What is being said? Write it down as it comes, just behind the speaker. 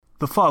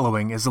The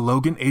following is a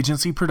Logan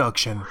Agency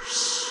production.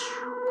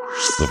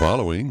 The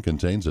following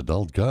contains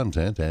adult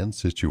content and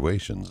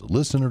situations.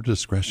 Listener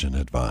discretion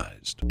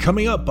advised.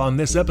 Coming up on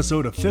this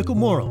episode of Fickle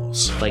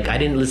Morals. Like, I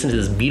didn't listen to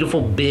this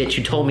beautiful bitch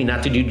who told me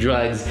not to do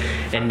drugs,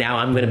 and now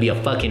I'm gonna be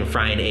a fucking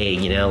fried egg,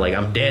 you know? Like,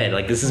 I'm dead.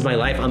 Like, this is my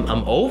life.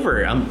 I'm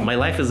over. My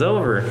life is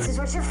over. This is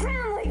what your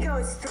family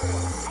goes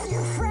through. And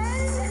your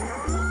friends and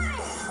your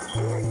life.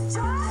 And your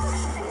job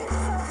and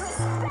your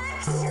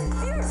self-respect and your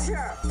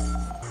future.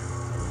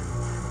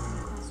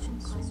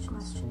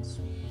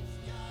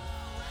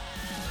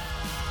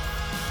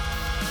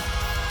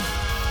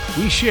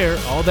 We share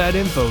all that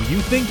info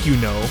you think you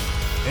know,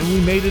 and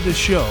we made it a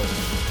show.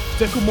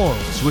 Fickle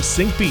Morals with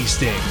Sync Bee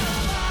Sting.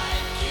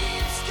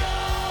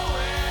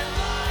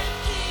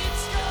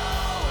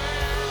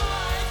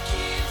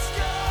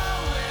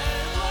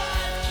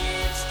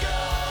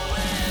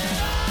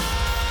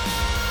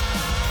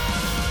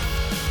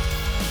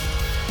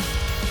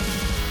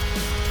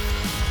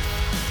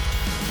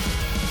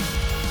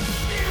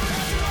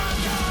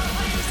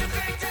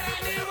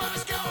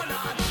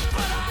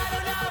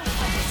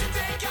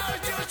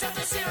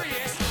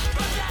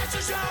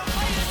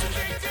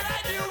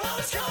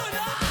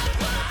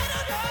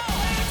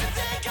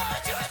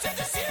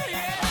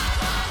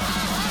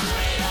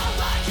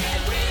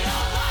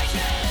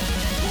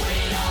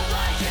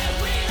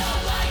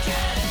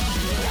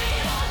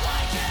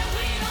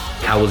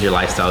 How was your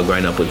lifestyle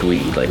growing up with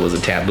weed? Like, was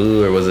it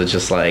taboo or was it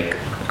just like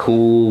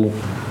cool?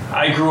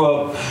 I grew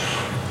up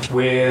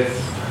with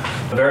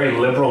a very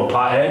liberal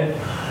pothead,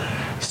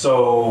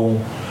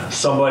 so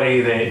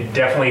somebody that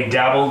definitely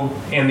dabbled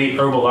in the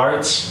herbal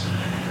arts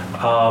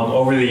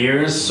over the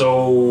years.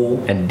 So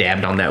And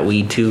dabbed on that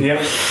weed too?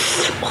 yep.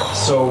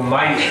 So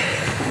my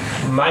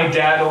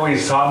dad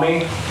always taught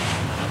me,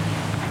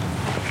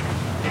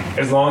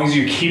 as long as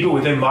you keep it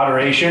within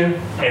moderation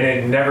and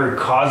it never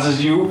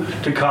causes you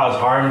to cause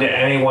harm to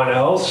anyone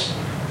else,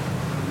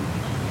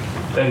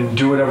 then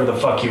do whatever the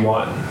fuck you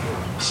want.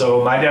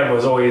 So my dad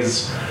was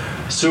always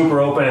super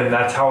open, and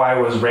that's how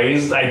I was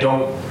raised. I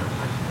don't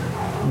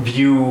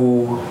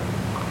view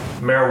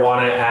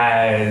marijuana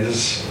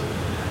as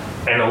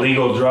an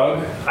illegal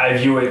drug. I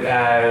view it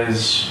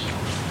as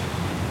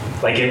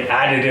like an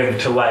additive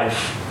to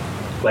life.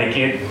 Like,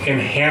 it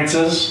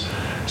enhances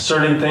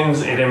certain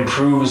things, it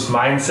improves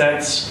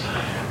mindsets.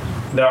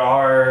 There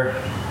are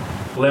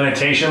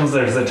limitations,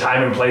 there's a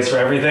time and place for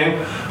everything.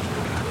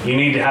 You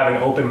need to have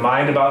an open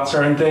mind about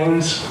certain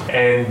things,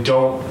 and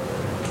don't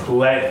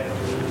let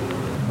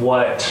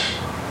what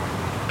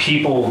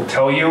people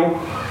tell you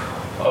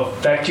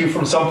affect you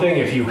from something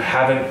if you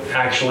haven't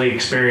actually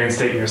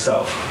experienced it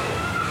yourself.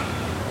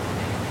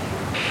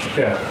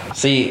 Yeah.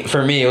 See,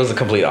 for me, it was the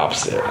complete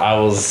opposite. It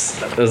was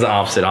the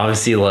opposite.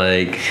 Obviously,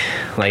 like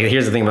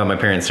here's the thing about my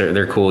parents.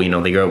 They're cool. You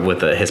know, they grew up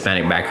with a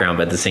Hispanic background,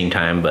 but at the same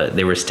time, but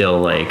they were still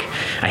like,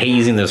 I hate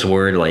using this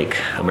word, like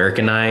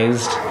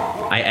Americanized.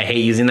 I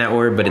hate using that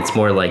word, but it's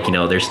more like, you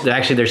know, they're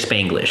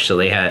Spanglish. So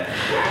they had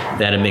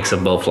a mix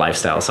of both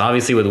lifestyles. So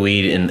obviously with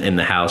weed in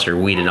the house, or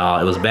weed at all,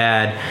 it was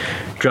bad.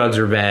 Drugs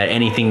were bad.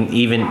 Anything,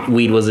 even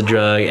weed was a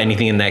drug.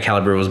 Anything in that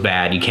caliber was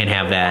bad. You can't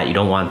have that. You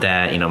don't want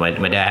that. You know, my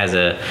dad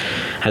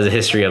has a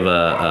history of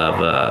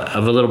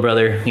a little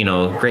brother. You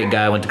know, great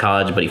guy, went to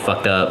college, but he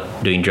fucked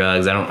up doing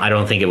drugs. I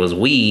don't think it was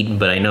weed,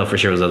 but I know for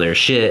sure it was other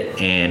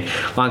shit. And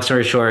long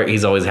story short,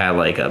 he's always had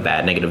like a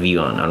bad negative view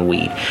on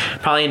weed.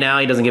 Probably now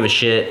he doesn't give a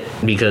shit,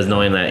 because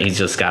knowing that he's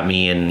just got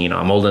me, and you know,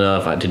 I'm old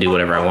enough to do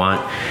whatever I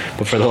want.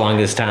 But for the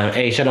longest time,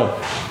 hey, shut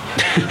up.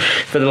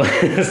 For the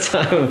longest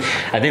time,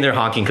 I think they're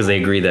honking because they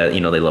agree that,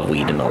 you know, they love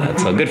weed and all that.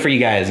 So good for you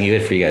guys.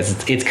 Good for you guys.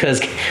 It's because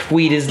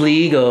weed is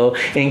legal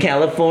in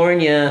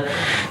California.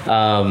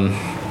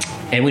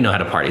 And we know how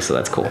to party, so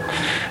that's cool.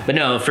 But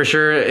no, for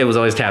sure, it was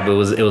always taboo.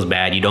 It was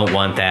bad. You don't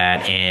want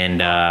that.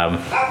 And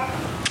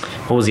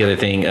what was the other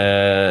thing?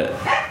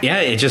 Yeah,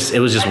 it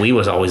was just weed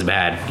was always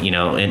bad, you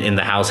know, in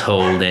the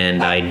household.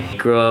 And I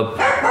grew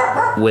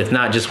up with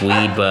not just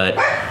weed, but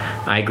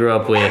I grew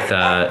up with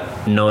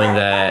knowing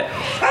that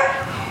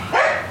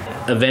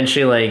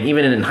eventually, like,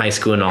 even in high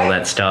school and all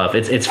that stuff,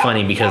 it's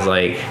funny because,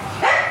 like,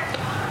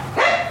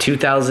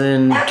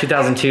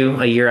 2002,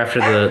 a year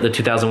after the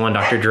 2001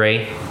 Dr.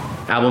 Dre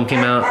album came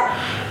out,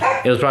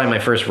 it was probably my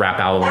first rap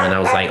album, and I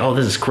was like, oh,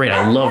 this is great.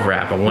 I love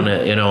rap. I want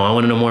to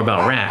know more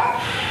about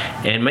rap.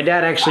 And my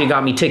dad actually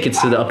got me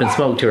tickets to the Up in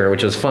Smoke tour,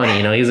 which was funny.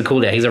 You know, he's a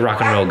cool dad. He's a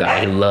rock and roll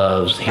guy. He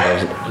loves, you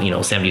know,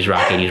 70s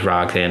rock, 80s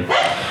rock. And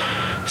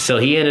so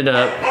he ended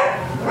up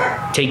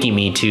taking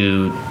me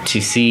to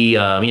see,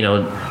 you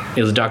know,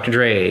 it was Dr.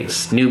 Dre,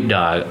 Snoop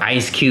Dogg,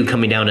 Ice Cube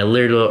coming down, a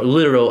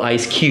literal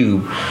Ice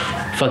Cube,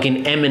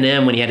 fucking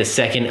Eminem when he had his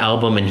second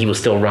album and he was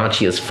still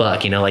raunchy as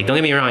fuck, you know, like, don't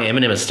get me wrong,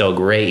 Eminem is still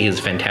great, he was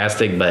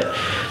fantastic, but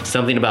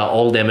something about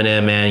old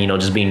Eminem, man, you know,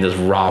 just being this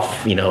raw,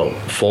 you know,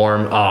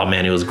 form, oh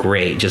man, it was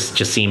great, just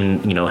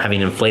seeing, you know, having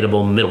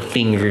inflatable middle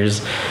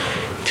fingers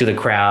to the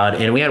crowd.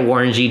 And we had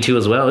Warren G too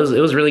as well. It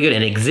was really good.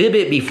 And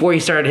Exhibit, before he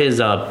started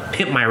his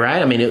Pimp My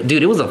Ride, I mean,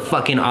 dude, it was a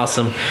fucking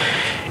awesome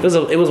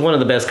it was one of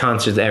the best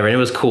concerts ever, and it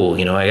was cool.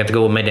 You know, I got to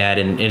go with my dad,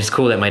 and it's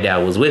cool that my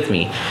dad was with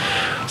me.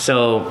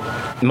 So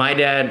my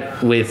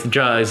dad with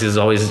drugs is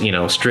always, you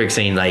know, strict,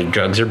 saying like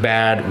drugs are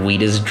bad,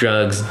 weed is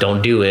drugs,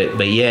 don't do it.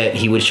 But yet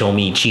he would show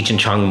me Cheech and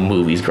Chong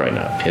movies growing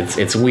up.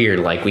 It's weird.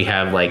 Like we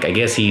have like, I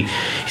guess he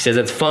says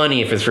it's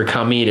funny if it's for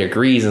comedic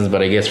reasons,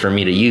 but I guess for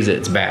me to use it,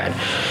 it's bad.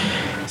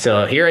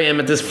 So here I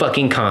am at this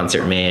fucking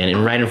concert, man,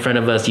 and right in front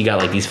of us, you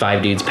got like these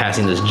 5 dudes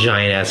passing this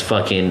giant ass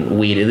fucking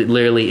weed. It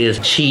literally is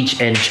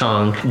Cheech and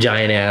Chong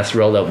giant ass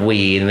rolled up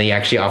weed, and they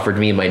actually offered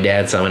me and my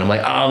dad some, and I'm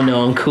like, oh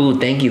no, I'm cool,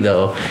 thank you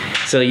though.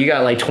 So you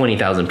got like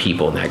 20,000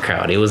 people in that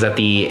crowd. It was at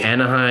the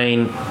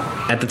Anaheim.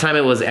 At the time,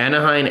 it was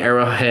Anaheim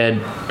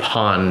Arrowhead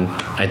Pond,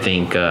 I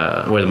think,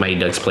 where the Mighty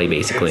Ducks play,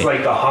 basically. It's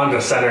like the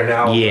Honda Center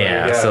now.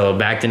 Yeah, so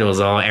back then it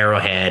was all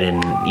Arrowhead,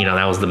 and, you know,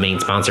 that was the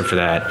main sponsor for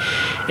that.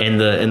 And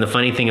the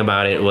funny thing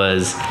about it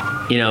was,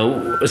 you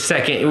know,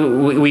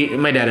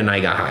 my dad and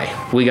I got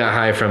high. We got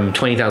high from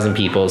 20,000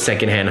 people,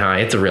 secondhand high.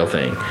 It's a real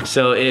thing.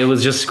 So it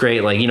was just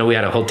great. Like, you know, we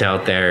had a hotel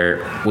out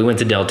there. We went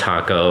to Del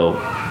Taco.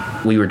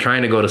 We were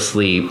trying to go to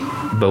sleep,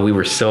 but we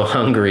were so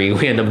hungry,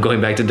 we ended up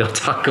going back to Del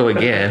Taco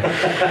again.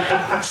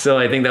 So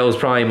I think that was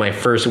probably my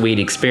first weed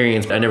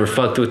experience. I never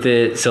fucked with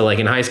it. So like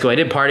in high school, I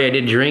did party, I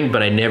did drink,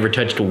 but I never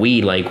touched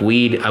weed. Like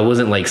weed, I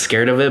wasn't like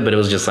scared of it, but it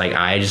was just like,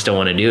 I just don't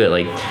want to do it.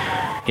 Like,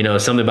 you know,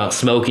 something about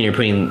smoking, you're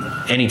putting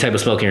any type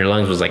of smoke in your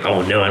lungs was like,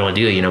 oh no, I don't want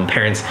to do it. You know,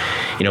 parents,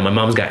 you know, my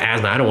mom's got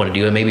asthma, I don't want to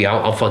do it. Maybe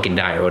I'll fucking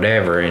die or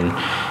whatever.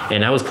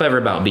 And I was clever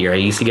about beer. I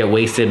used to get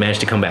wasted, managed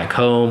to come back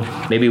home.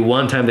 Maybe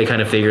one time they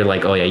kind of figured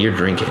like, oh yeah, you're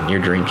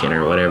drinking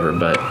or whatever.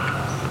 But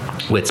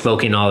with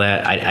smoking and all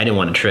that, I didn't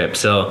want to trip.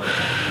 So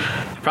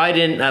probably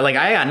didn't, like,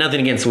 I got nothing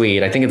against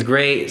weed. I think it's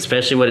great,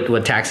 especially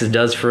what Taxes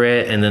does for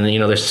it. And then, you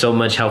know, there's so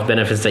much health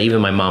benefits that even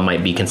my mom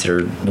might be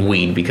considered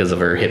weed because of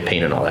her hip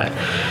pain and all that.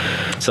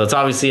 So it's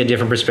obviously a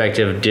different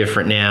perspective,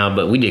 different now,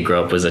 but we did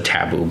grow up as a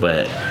taboo.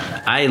 But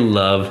I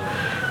love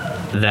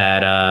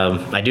that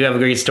I do have a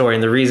great story,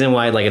 and the reason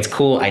why, like, it's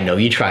cool, I know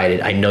you tried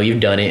it, I know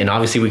you've done it, and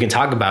obviously we can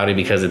talk about it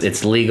because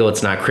it's legal,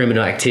 it's not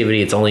criminal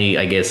activity, it's only,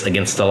 I guess,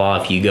 against the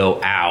law if you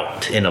go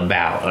out and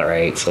about, all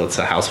right? So it's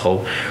a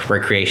household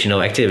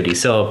recreational activity.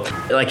 So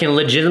I can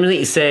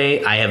legitimately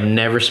say I have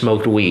never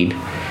smoked weed.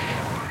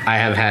 I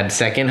have had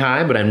second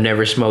high, but I've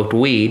never smoked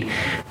weed.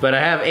 But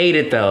I have ate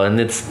it though, and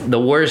it's the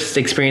worst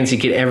experience you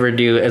could ever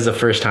do as a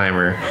first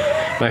timer.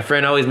 My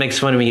friend always makes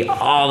fun of me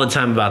all the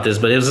time about this,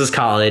 but it was this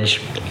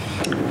college.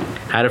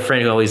 I had a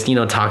friend who always, you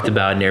know, talked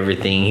about it and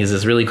everything. He's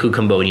this really cool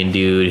Cambodian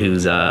dude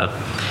who's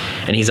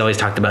and he's always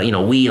talked about, you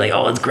know, weed, like,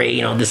 oh, it's great,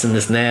 you know, this and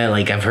this and that.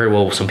 Like, I've heard,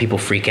 well, some people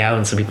freak out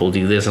and some people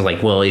do this. And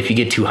like, well, if you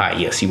get too high,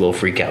 yes, you will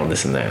freak out and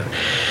this and that.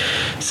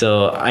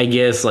 So I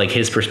guess like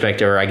his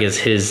perspective, or I guess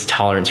his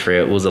tolerance for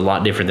it was a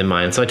lot different than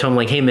mine. So I told him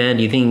like, hey man,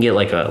 do you think you can get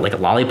like a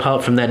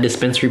lollipop from that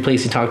dispensary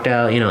place you talked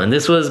about? You know, and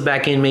this was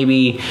back in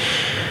maybe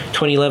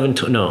 2011,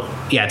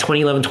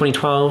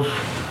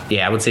 2012.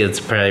 Yeah, I would say it's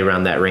probably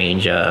around that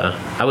range.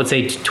 I would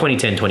say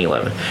 2010,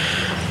 2011.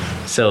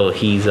 So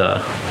he's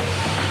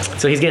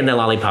getting that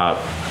lollipop,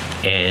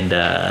 and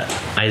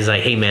I was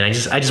like, hey man, I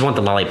just want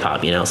the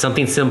lollipop, you know,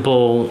 something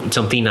simple,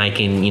 something I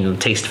can, you know,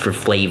 taste for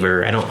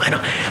flavor. I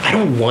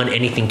don't want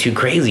anything too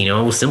crazy, you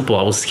know. It was simple.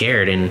 I was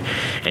scared, and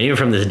even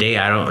from this day,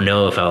 I don't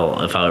know if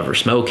I'll ever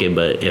smoke it,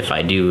 but if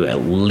I do,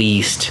 at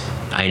least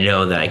I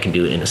know that I can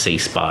do it in a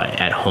safe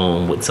spot at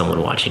home with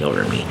someone watching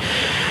over me.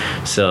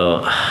 So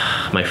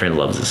my friend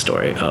loves this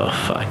story. Oh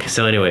fuck.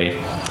 So anyway,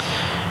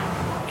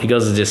 he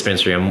goes to the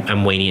dispensary.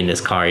 I'm waiting in this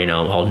car, you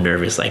know, all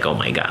nervous, like, oh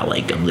my god,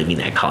 like I'm living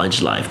that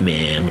college life,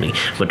 man. I'm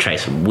gonna try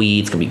some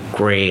weed. It's gonna be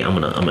great. I'm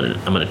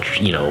gonna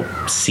you know,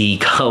 see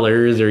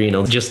colors, or, you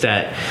know, just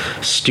that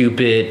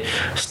stupid,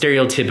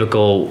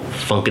 stereotypical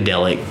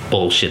funkadelic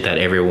bullshit that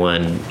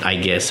everyone, I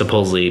guess,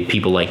 supposedly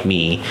people like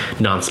me,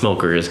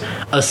 non-smokers,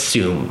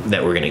 assume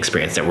that we're gonna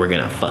experience, that we're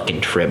gonna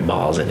fucking trip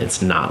balls, and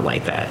it's not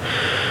like that.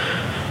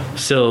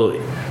 So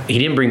he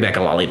didn't bring back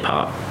a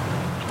lollipop.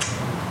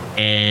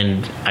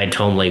 And I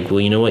told him, like,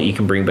 well, you know what? You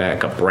can bring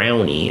back a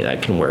brownie.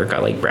 That can work. I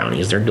like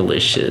brownies. They're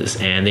delicious.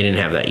 And they didn't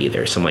have that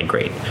either. So I'm like,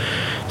 great.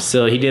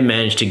 So he did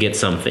manage to get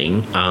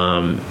something.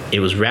 It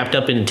was wrapped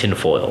up in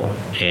tinfoil.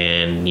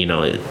 And, you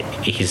know,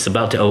 he's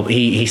about to open.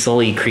 He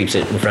slowly creeps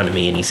it in front of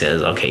me, and he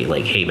says, okay,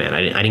 like, hey, man,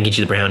 I didn't get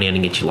you the brownie. I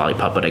didn't get you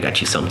lollipop, but I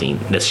got you something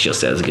that's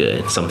just as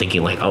good. So I'm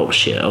thinking, like, oh,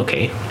 shit,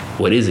 okay.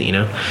 What is it, you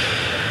know?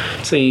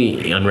 So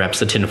he unwraps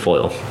the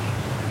tinfoil.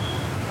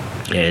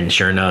 And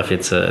sure enough,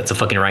 it's a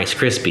fucking Rice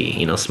Krispie,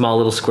 you know, small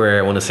little square.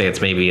 I want to say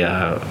it's maybe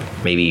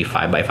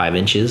 5 by 5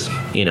 inches.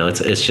 You know,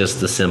 it's just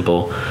the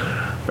simple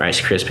Rice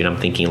Krispie. And I'm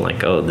thinking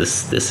like, oh,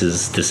 this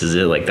is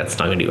it. Like, that's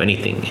not gonna do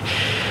anything.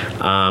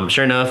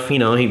 Sure enough, you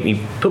know, he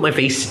put my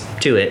face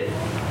to it.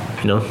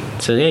 You know,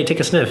 so hey,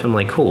 take a sniff. I'm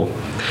like, cool.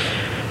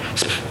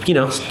 You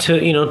know,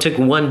 took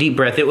one deep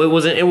breath. It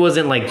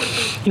wasn't like,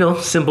 you know,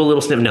 simple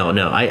little sniff.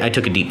 No, I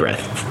took a deep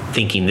breath,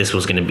 thinking this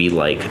was gonna be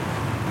like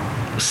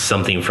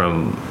something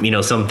from, you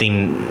know,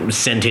 something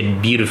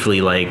scented beautifully,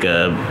 like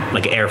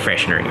air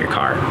freshener in your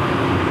car.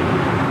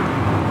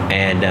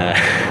 And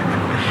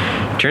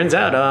turns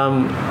out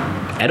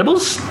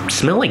edibles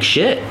smell like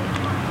shit.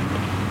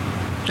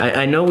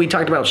 I know we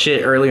talked about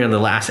shit earlier in the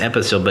last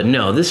episode, but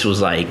no, this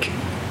was like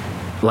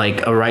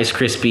a Rice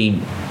Krispie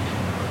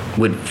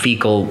with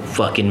fecal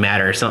fucking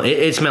matter or something.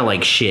 It smelled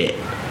like shit.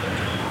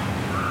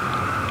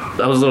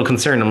 I was a little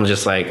concerned. I'm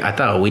just like, I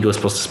thought weed was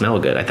supposed to smell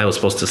good. I thought it was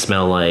supposed to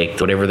smell like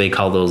whatever they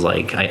call those,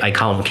 like I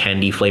call them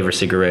candy flavor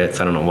cigarettes.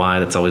 I don't know why.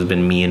 That's always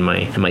been me in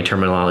my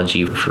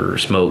terminology for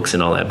smokes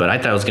and all that. But I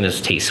thought it was gonna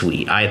taste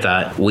sweet. I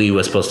thought weed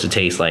was supposed to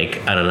taste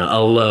like, I don't know, a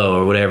low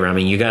or whatever. I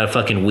mean, you got a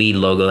fucking weed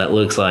logo that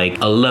looks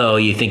like a low.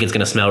 You think it's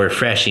gonna smell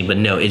refreshing, but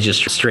no, it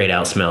just straight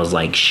out smells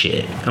like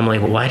shit. I'm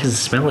like, well, why does it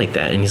smell like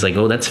that? And he's like,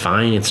 oh, that's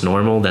fine. It's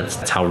normal.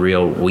 That's how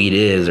real weed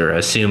is. Or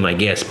assume, I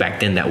guess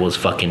back then that was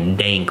fucking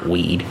dank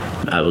weed.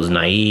 I was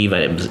naive,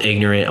 I was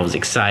ignorant, I was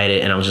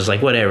excited, and I was just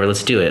like, whatever,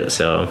 let's do it.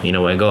 So,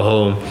 I go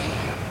home,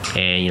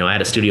 and, I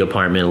had a studio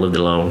apartment, lived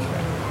alone,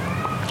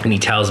 and he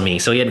tells me,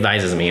 so he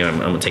advises me, I'm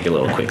gonna take a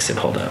little quick sip,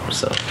 hold up,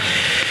 so,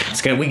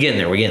 it's good, we're getting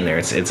there,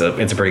 it's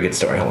a pretty good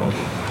story, hold on.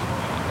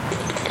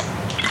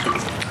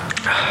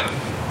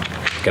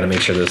 Gotta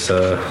make sure this,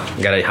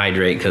 gotta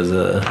hydrate,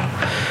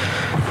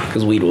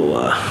 because weed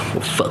will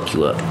fuck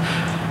you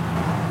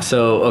up.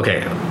 So,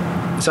 okay,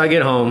 so I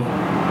get home.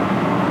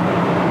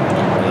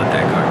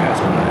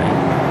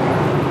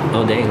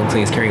 Oh dang, looks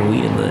like he's carrying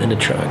weed in the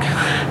truck.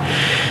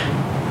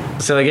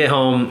 So I get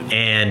home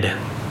and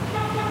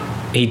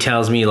he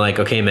tells me like,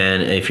 okay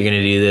man, if you're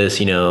gonna do this,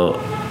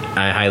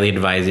 I highly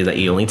advise you that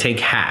you only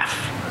take half.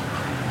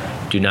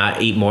 Do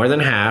not eat more than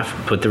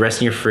half. Put the rest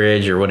in your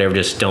fridge or whatever,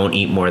 just don't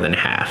eat more than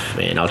half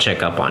and I'll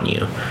check up on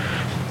you.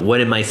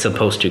 What am I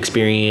supposed to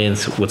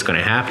experience? What's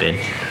gonna happen?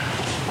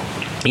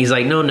 He's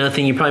like, no,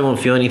 nothing, you probably won't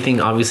feel anything.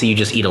 Obviously you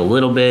just eat a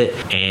little bit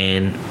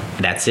and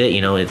that's it.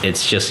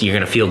 It's just, you're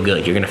gonna feel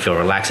good, you're gonna feel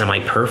relaxed. I'm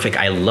like, perfect,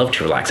 I love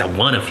to relax, I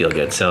want to feel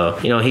good. So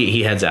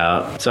he heads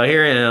out. So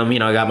here I am,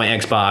 I got my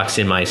Xbox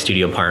in my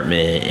studio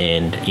apartment,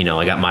 and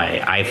I got my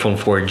iPhone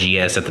 4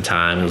 GS at the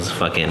time.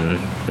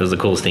 It was the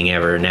coolest thing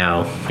ever.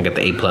 Now I got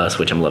the A Plus,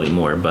 which I'm loving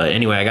more, but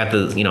anyway, I got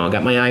I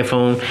got my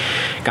iPhone,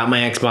 got my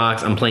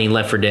Xbox. I'm playing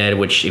Left 4 Dead,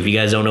 which if you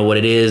guys don't know what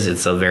it is,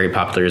 it's a very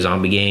popular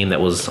zombie game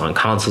that was on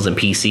consoles and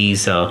PCs.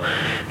 So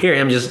here I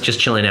am just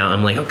chilling out.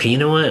 I'm like, okay, you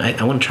know what,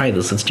 I want to try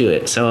this, let's do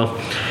it. So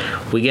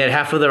we get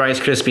half of the Rice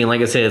Krispie, and like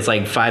I said, it's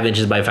like 5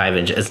 inches by 5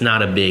 inches. It's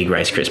not a big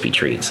Rice Krispie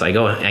treat. So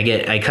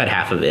I cut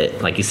half of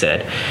it, like you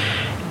said,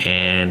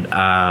 and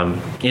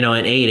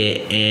and ate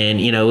it,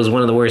 and it was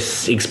one of the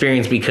worst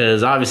experiences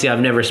because obviously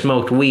I've never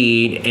smoked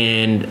weed,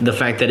 and the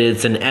fact that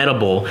it's an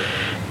edible,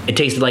 it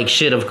tasted like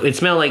shit. It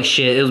smelled like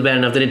shit. It was bad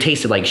enough that it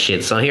tasted like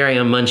shit. So here I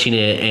am munching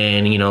it,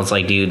 and it's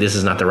like, dude, this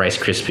is not the Rice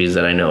Krispies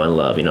that I know and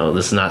love.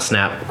 This is not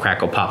Snap,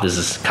 Crackle, Pop. This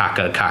is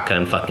caca,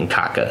 and fucking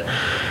caca.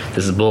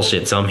 This is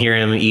bullshit. So I'm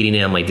eating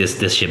it. I'm like,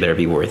 this shit better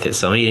be worth it.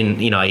 So I'm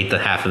eating, I ate the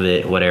half of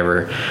it,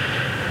 whatever.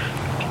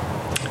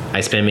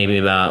 I spent maybe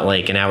about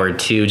like an hour or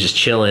two just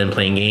chilling,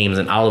 playing games,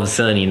 and all of a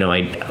sudden,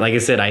 like I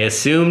said, I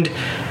assumed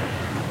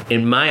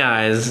in my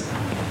eyes,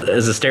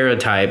 as a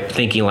stereotype,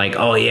 thinking like,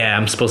 oh yeah,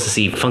 I'm supposed to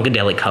see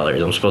funkadelic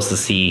colors. I'm supposed to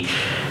see,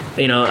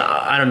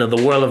 I don't know,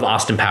 the world of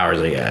Austin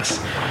Powers, I guess.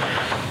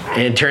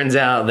 And it turns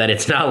out that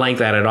it's not like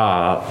that at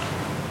all.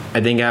 I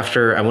think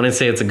after, I want to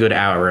say it's a good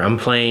hour, I'm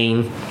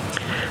playing.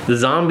 The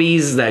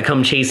zombies that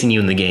come chasing you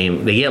in the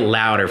game, they get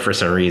louder for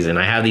some reason.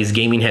 I have these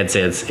gaming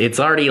headsets. It's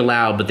already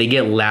loud, but they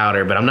get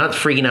louder. But I'm not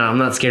freaking out. I'm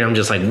not scared. I'm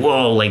just like,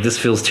 whoa, like this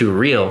feels too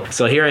real.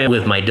 So here I am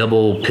with my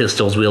double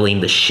pistols wheeling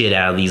the shit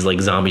out of these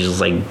like zombies, just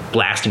like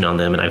blasting on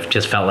them. And I've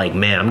just felt like,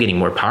 man, I'm getting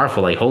more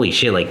powerful. Like, holy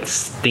shit, like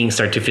things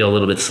start to feel a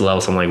little bit slow.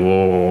 So I'm like,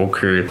 whoa,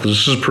 okay,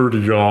 this is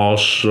pretty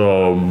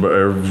awesome.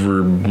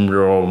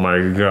 Oh my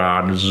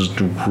God, this is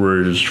the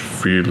greatest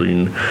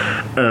feeling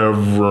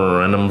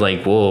ever. And I'm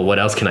like, whoa, what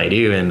else can I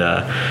do? And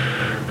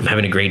I'm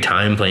having a great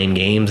time playing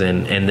games,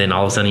 and then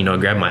all of a sudden, I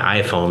grab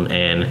my iPhone.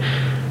 And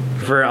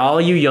for all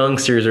you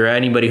youngsters or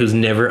anybody who's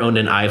never owned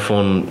an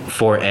iPhone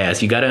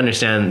 4S, you got to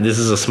understand this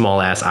is a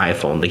small ass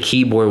iPhone. The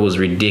keyboard was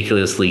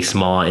ridiculously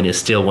small and is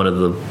still one of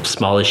the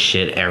smallest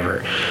shit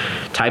ever.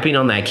 Typing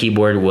on that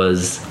keyboard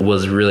was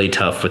really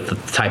tough with the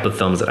type of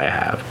thumbs that I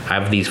have. I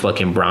have these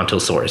fucking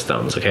Brontosaurus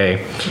thumbs,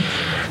 okay?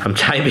 I'm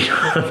typing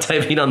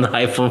on the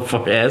iPhone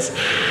 4S,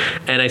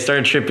 and I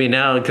started tripping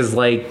out because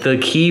like the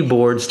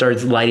keyboard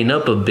starts lighting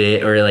up a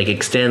bit, or like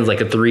extends like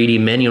a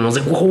 3D menu, and I was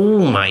like, oh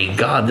my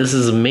God, this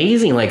is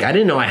amazing. Like I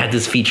didn't know I had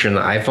this feature in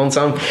the iPhone.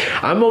 So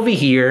I'm over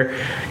here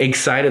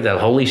excited that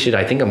holy shit,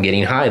 I think I'm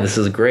getting high. This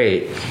is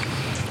great.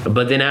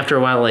 But then after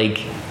a while,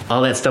 like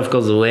all that stuff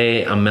goes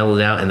away, I'm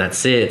mellowed out, and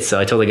that's it. So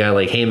I told the guy,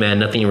 like, hey man,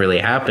 nothing really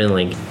happened,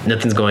 like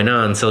nothing's going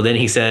on. So then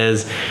he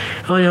says,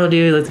 oh no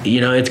dude,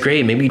 it's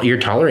great, maybe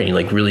you're tolerating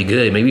like really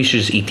good, maybe you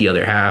should just eat the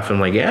other half. I'm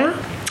like, yeah.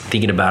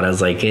 Thinking about it, I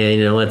was like,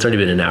 it's already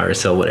been an hour,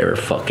 so whatever,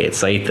 fuck it.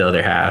 So I ate the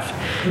other half,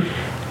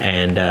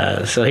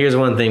 And so here's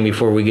one thing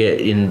before we get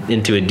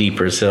into it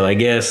deeper. So I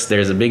guess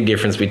there's a big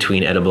difference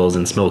between edibles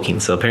and smoking.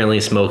 So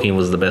apparently smoking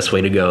was the best way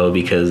to go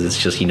because it's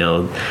just,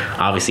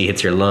 obviously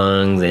hits your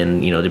lungs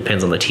and,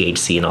 depends on the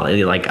THC and all.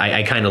 Like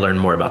I kind of learned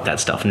more about that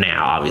stuff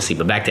now, obviously,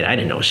 but back then I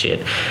didn't know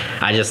shit.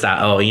 I just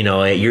thought,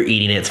 you're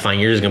eating it, it's fine.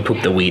 You're just gonna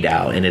poop the weed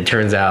out. And it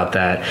turns out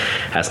that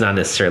that's not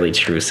necessarily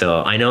true.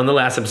 So I know in the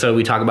last episode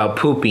we talk about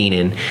pooping,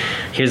 and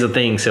here's the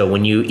thing. So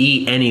when you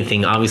eat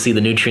anything, obviously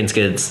the nutrients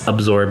gets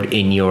absorbed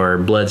in your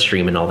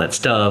bloodstream and all that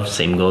stuff.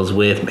 Same goes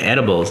with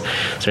edibles.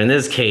 So in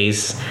this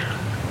case,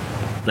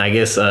 I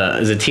guess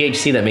is it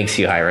THC that makes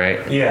you high,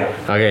 right? Yeah.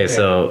 Okay,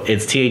 so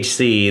it's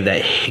THC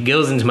that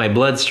goes into my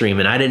bloodstream,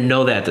 and I didn't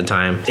know that at the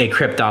time. It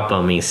crept up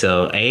on me,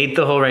 so I ate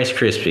the whole Rice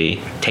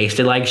Krispie.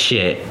 Tasted like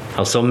shit. I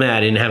was so mad I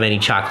didn't have any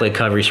chocolate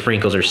covery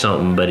sprinkles or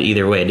something, but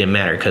either way, it didn't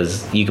matter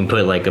because you can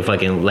put like a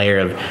fucking layer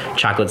of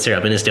chocolate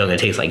syrup, and it's still gonna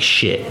taste like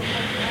shit.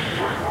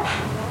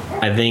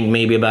 I think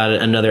maybe about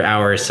another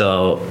hour or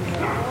so,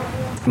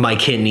 my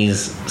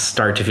kidneys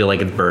start to feel like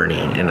it's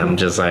burning, and I'm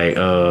just like,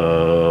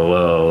 oh,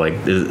 whoa, like,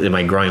 am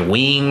I growing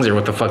wings, or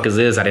what the fuck is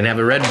this? I didn't have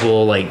a Red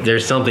Bull, like,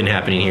 there's something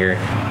happening here.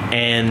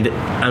 And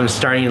I'm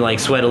starting to, like,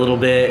 sweat a little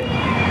bit.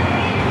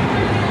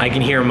 I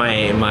can hear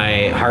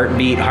my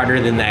heartbeat harder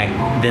than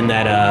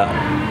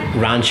that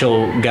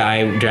rancho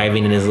guy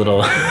driving in his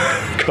little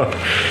car.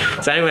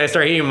 So anyway, I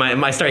start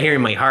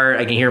hearing my heart.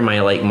 I can hear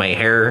my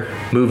hair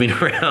moving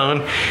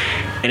around,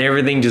 and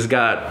everything just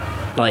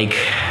got, like,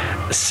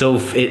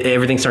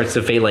 everything starts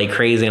to fade like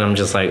crazy, and I'm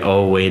just like,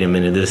 oh, wait a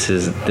minute, this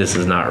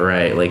is not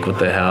right. Like, what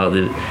the hell?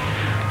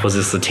 Was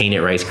this the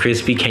tainted Rice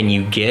Krispie? Can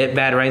you get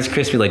bad Rice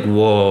Krispie? Like,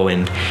 whoa.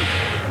 And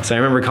so I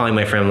remember calling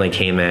my friend, like,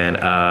 hey man,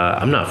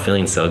 I'm not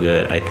feeling so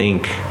good. I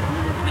think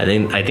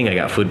I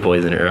got food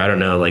poisoning, or I don't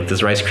know, like,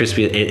 this Rice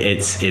Krispie,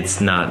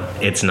 it's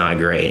not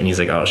great. And he's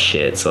like, oh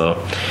shit. So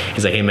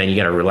he's like, hey man, you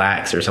gotta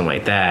relax or something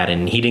like that.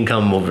 And he didn't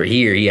come over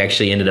here. He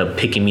actually ended up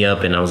picking me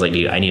up, and I was like,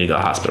 dude, I need to go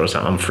to the hospital,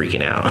 so I'm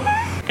freaking out.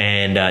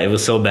 And it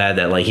was so bad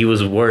that, like, he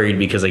was worried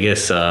because I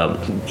guess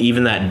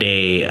even that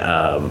day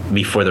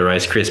before the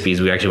Rice Krispies,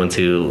 we actually went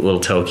to Little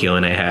Tokyo,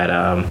 and I had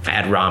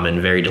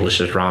ramen, very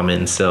delicious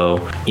ramen.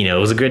 So, it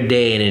was a good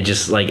day, and it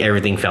just, like,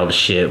 everything fell to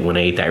shit when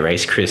I ate that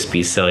Rice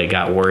Krispies. So it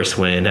got worse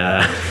when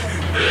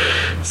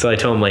so I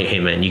told him, like, hey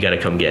man, you gotta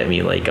come get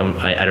me. Like,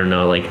 I don't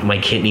know, like, my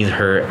kidneys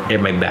hurt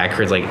and my back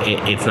hurts. Like,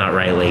 it's not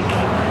right. Like,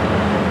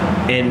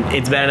 and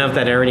it's bad enough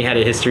that I already had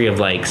a history of,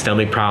 like,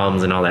 stomach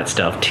problems and all that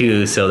stuff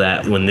too, so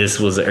that when this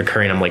was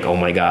occurring, I'm like, oh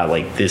my god,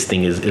 like, this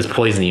thing is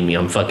poisoning me.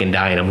 I'm fucking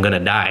dying. I'm gonna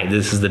die.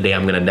 This is the day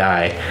I'm gonna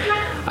die.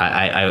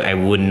 I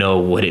wouldn't know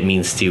what it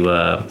means to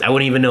I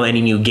wouldn't even know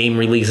any new game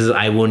releases.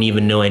 I wouldn't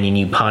even know any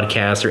new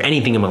podcasts or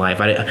anything in my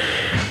life. I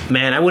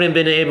wouldn't have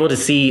been able to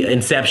see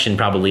Inception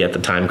probably at the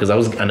time because I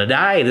was gonna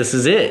die. This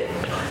is it.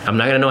 I'm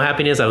not gonna know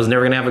happiness. I was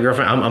never gonna have a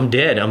girlfriend. I'm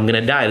dead. I'm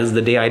gonna die. This is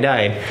the day I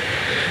died.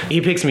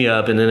 He picks me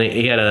up, and then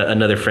he had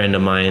another friend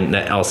of mine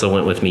that also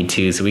went with me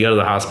too. So we go to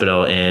the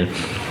hospital, and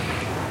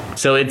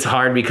so it's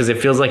hard because it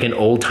feels like an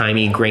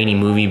old-timey, grainy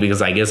movie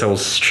because I guess I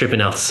was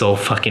tripping out so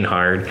fucking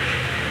hard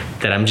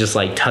that I'm just,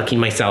 like, tucking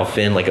myself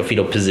in like a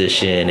fetal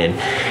position,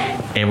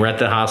 and we're at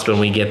the hospital and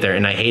we get there,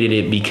 and I hated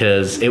it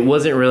because it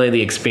wasn't really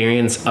the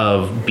experience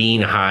of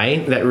being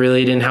high that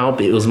really didn't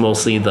help. It was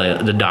mostly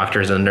the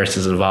doctors and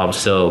nurses involved.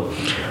 So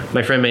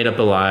my friend made up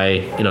a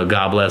lie,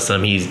 God bless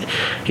him. He's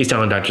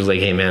telling doctors, like,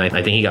 hey man,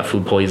 I think he got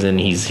food poison.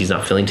 He's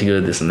not feeling too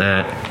good, this and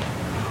that.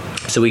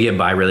 So we get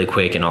by really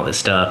quick and all this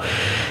stuff.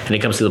 And it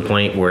comes to the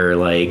point where,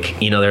 like,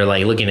 they're,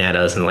 like, looking at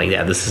us and, like,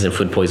 yeah, this isn't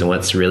food poison.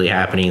 What's really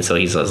happening? So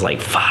he's just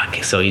like,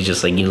 fuck. So he's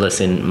just like,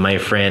 listen, my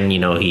friend,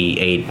 he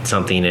ate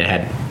something that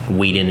had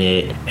weed in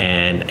it,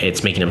 and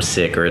it's making him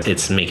sick, or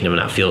it's making him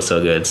not feel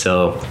so good.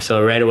 So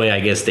right away,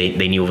 I guess they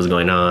knew what was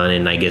going on,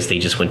 and I guess they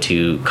just went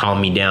to calm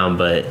me down.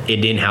 But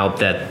it didn't help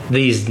that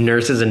these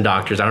nurses and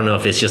doctors, I don't know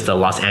if it's just the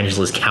Los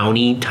Angeles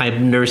County type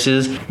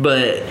nurses,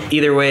 but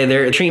either way,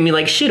 they're treating me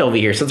like shit over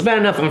here. So it's bad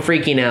enough I'm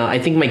freaking out. I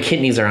think my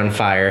kidneys are on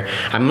fire.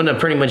 I'm gonna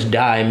pretty much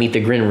die and meet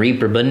the Grim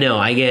Reaper. But no,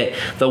 I get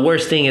the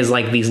worst thing is,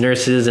 like, these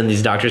nurses and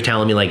these doctors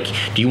telling me, like,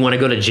 do you want to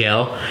go to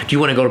jail? Do you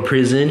want to go to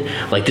prison?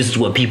 Like, this is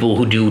what people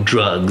who do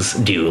drugs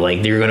do.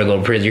 Like, you're gonna go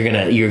to prison.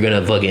 You're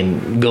gonna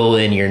fucking go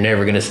in. You're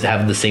never gonna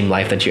have the same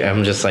life that you.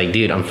 I'm just like,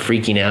 dude, I'm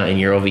freaking out, and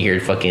you're over here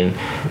fucking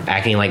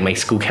acting like my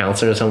school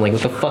counselor or something.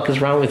 Like, what the fuck is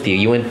wrong with you?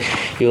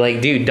 You're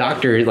like, dude,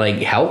 doctor, like,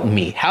 help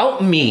me,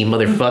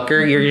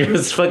 motherfucker. You're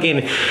just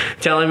fucking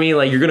telling me,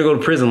 like, you're gonna go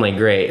to prison. Like,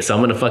 great. So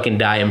I'm gonna fucking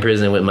die in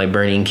prison with my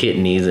burning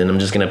kidneys, and I'm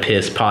just gonna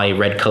piss probably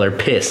red color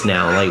piss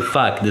now. Like,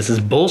 fuck, this is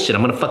bullshit.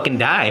 I'm gonna fucking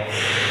die.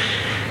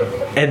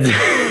 And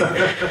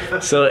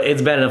so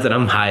it's bad enough that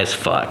I'm high as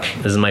fuck.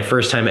 This is my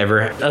first time ever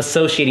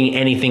associating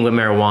anything with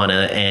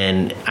marijuana,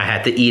 and I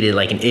had to eat it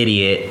like an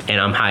idiot, and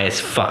I'm high as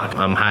fuck.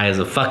 I'm high as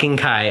a fucking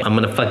kite. I'm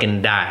gonna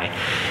fucking die.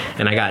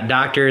 And I got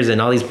doctors and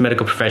all these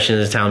medical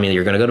professionals telling me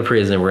you're gonna go to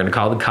prison. We're gonna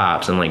call the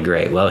cops. I'm like,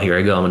 great. Well, here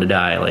I go. I'm gonna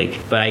die.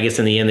 Like, but I guess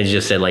in the end they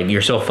just said like,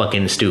 you're so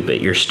fucking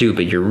stupid. You're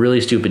stupid. You're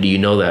really stupid. Do you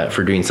know that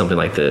for doing something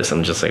like this?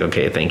 I'm just like,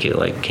 okay, thank you.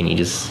 Like, can you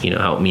just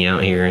help me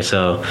out here?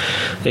 So,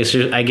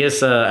 I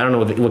guess I don't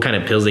know what kind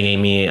of pills they gave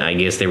me. I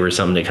guess they were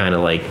something to kind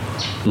of like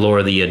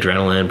lower the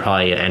adrenaline,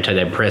 probably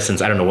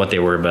antidepressants. I don't know what they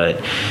were, but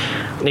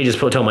they just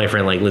told my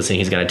friend like, listen,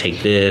 he's gonna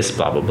take this,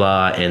 blah blah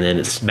blah. And then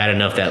it's bad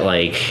enough that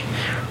like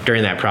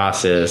during that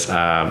process,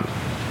 I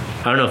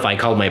don't know if I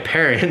called my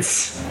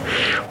parents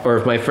or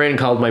if my friend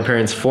called my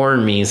parents for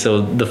me.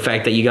 So the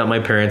fact that you got my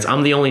parents,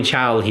 I'm the only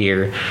child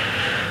here.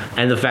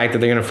 And the fact that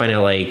they're going to find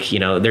out, like,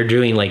 they're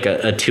doing like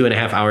a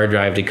 2.5 hour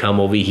drive to come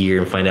over here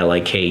and find out,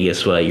 like, hey,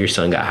 guess what? Your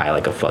son got high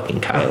like a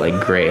fucking kite.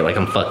 Like, great. Like,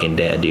 I'm fucking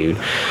dead, dude.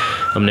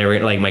 I'm never,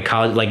 like, my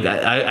college, like,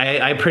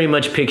 I pretty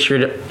much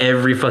pictured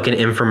every fucking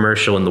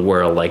infomercial in the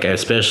world. Like,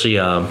 especially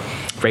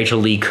Rachel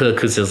Lee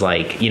Cook, who's just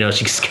like,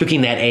 she's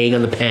cooking that egg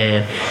on the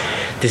pan.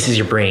 This is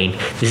your brain.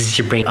 This is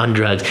your brain on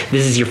drugs.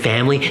 This is your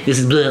family. This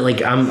is blah.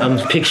 Like, I'm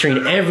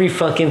picturing every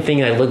fucking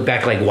thing. And I look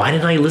back like, why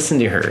didn't I listen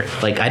to her?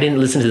 Like, I didn't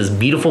listen to this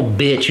beautiful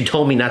bitch who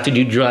told me not to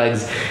do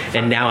drugs,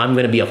 and now I'm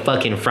gonna be a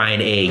fucking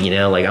frying egg.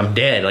 Like, I'm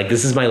dead. Like,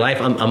 this is my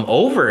life. I'm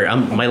over.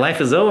 My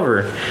life is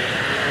over.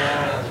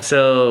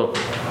 So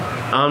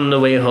on the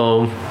way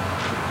home,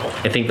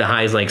 I think the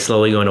high is like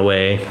slowly going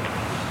away.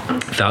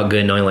 Felt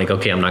good knowing like,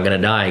 okay, I'm not gonna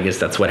die. I guess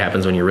that's what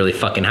happens when you're really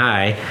fucking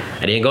high.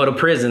 I didn't go to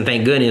prison,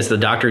 thank goodness. The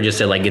doctor just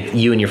said like,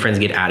 you and your friends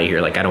get out of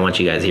here. Like, I don't want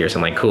you guys here. So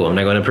I'm like, cool, I'm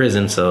not going to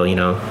prison. So,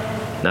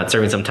 not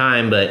serving some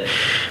time. But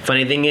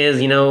funny thing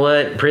is, you know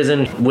what?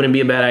 Prison wouldn't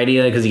be a bad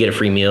idea because you get a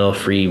free meal,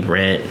 free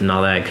rent, and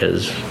all that.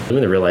 Because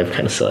living the real life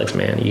kind of sucks,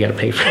 man. You got to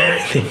pay for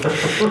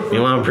everything.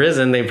 Meanwhile, in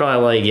prison, they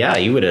probably like, yeah,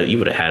 you would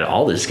have had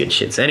all this good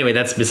shit. So anyway,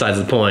 that's besides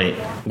the point.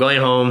 Going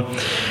home.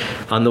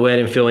 On the way, I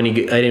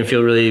didn't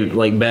feel really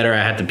like better. I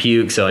had to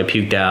puke, so I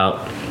puked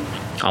out.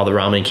 All the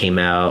ramen came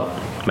out.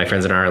 My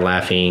friends and I are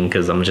laughing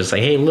because I'm just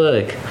like, hey,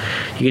 look,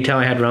 you could tell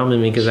I had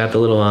ramen because I had the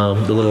little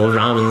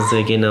ramen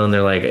stick, and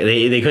they're like,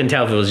 they couldn't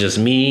tell if it was just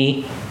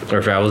me or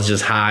if I was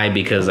just high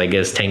because I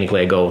guess technically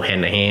I go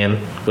hand to hand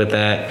with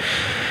that.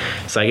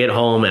 So I get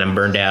home and I'm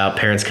burned out.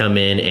 Parents come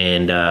in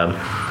and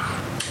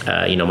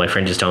my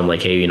friend just told him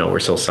like, hey, we're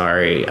so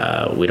sorry.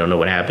 We don't know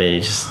what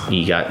happened.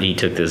 He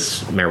took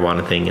this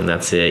marijuana thing and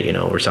that's it.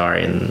 We're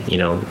sorry. And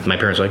my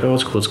parents were like, oh,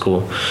 it's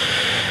cool.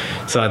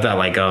 So I thought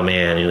like, oh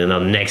man, the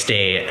next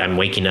day I'm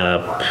waking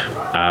up.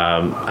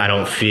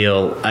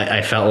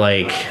 I felt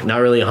like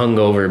not really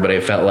hungover, but I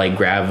felt like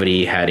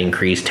gravity had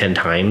increased 10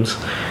 times.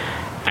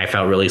 I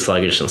felt really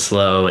sluggish and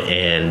slow,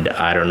 and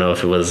I don't know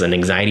if it was an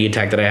anxiety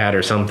attack that I had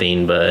or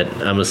something, but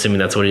I'm assuming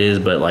that's what it is.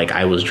 But like,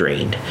 I was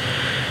drained.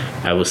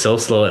 I was so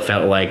slow, it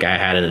felt like I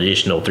had an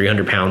additional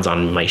 300 pounds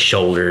on my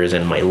shoulders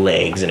and my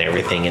legs and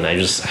everything, and I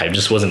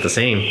just wasn't the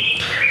same.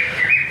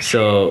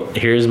 So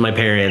here's my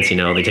parents,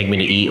 they take me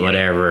to eat,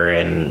 whatever,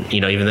 and,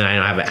 even though I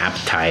don't have an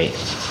appetite,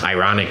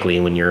 ironically,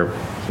 when you're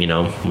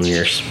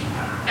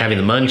having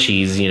the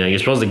munchies, you're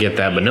supposed to get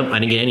that, but nope, I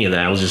didn't get any of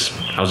that. I was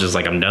just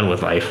like, I'm done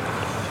with life.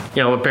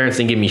 My parents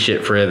didn't give me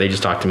shit for it. They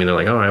just talked to me, they're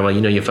like, all right, well,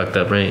 you fucked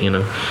up, right,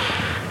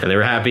 And they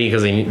were happy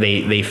because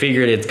they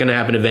figured it's going to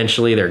happen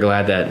eventually. They're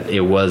glad that it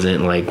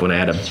wasn't like when I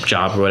had a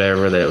job or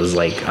whatever, that it was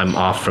like I'm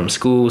off from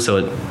school.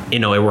 So,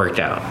 it worked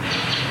out.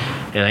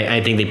 And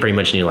I think they pretty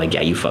much knew like,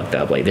 yeah, you fucked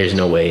up. Like, there's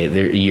no way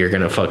you're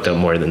going to fucked up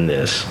more than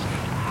this.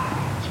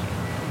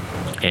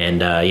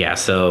 And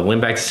so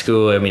went back to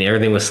school. I mean,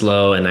 everything was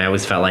slow. And I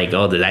always felt like,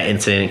 oh, did that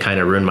incident kind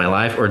of ruin my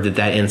life? Or did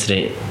that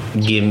incident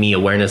give me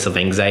awareness of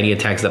anxiety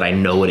attacks that I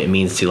know what it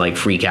means to like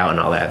freak out and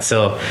all that?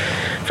 So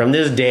from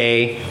this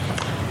day,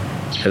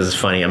 this is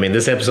funny. I mean,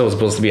 this episode was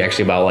supposed to be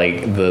actually about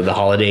like the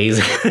holidays.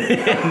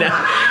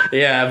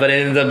 Yeah, but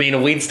it ended up being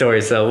a weed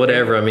story, so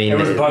whatever. I mean, it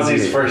was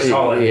Buzzy's first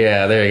holiday.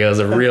 Yeah, there you go. It was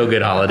a real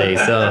good holiday.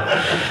 So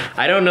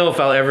I don't know if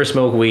I'll ever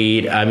smoke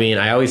weed. I mean,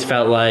 I always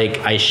felt like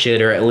I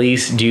should, or at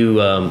least do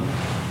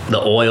the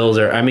oils,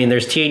 or I mean,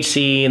 there's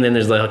THC and then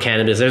there's like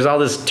cannabis. There's all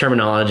this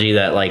terminology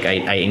that like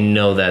I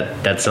know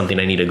that's something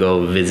I need to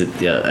go visit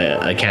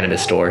a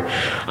cannabis store.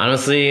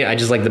 Honestly, I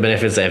just like the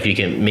benefits that if you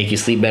can make you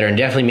sleep better and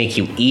definitely make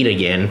you eat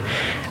again.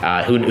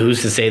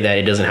 Who's to say that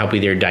it doesn't help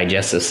with your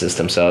digestive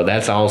system? So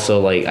that's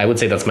also like, I would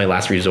say that's my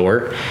last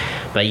resort.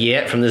 But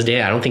yet from this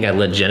day, I don't think I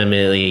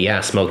legitimately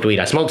smoked weed.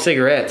 I smoked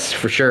cigarettes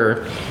for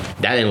sure.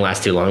 That didn't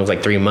last too long. It was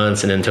like 3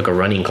 months, and then took a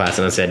running class,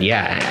 and I said,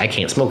 I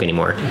can't smoke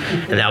anymore.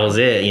 And that was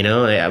it.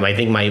 I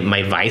think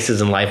my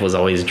vices in life was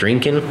always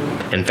drinking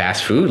and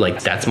fast food.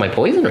 Like, that's my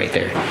poison right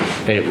there.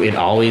 It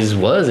always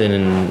was,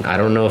 and I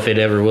don't know if it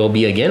ever will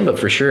be again, but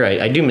for sure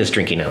I do miss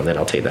drinking now and then,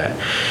 I'll tell you that.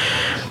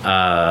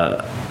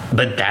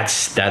 But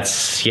that's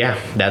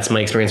my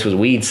experience with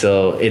weed.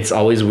 So it's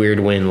always weird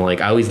when,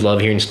 like, I always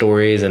love hearing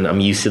stories, and I'm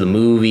used to the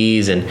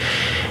movies and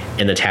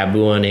the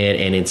taboo on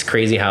it, and it's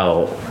crazy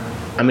how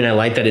I mean, I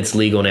like that it's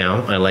legal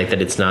now. I like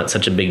that it's not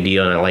such a big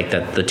deal, and I like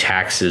that the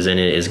taxes in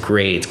it is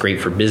great. It's great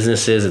for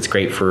businesses. It's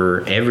great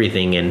for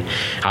everything, and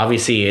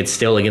obviously, it's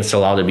still against the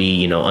law to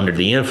be, under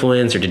the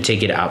influence or to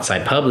take it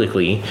outside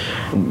publicly.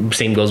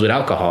 Same goes with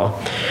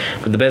alcohol.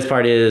 But the best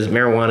part is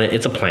marijuana.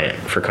 It's a plant,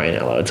 for crying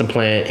out loud. It's a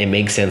plant. It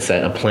makes sense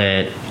that a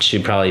plant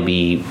should probably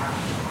be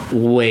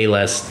way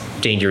less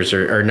dangerous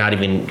or not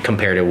even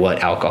compared to what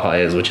alcohol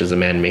is, which is a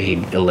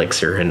man-made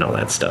elixir and all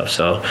that stuff.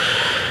 So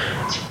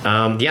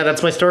yeah,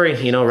 that's my story.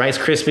 Rice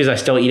Krispies, I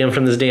still eat them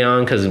from this day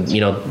on because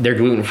they're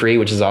gluten-free,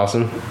 which is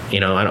awesome.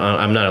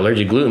 I'm not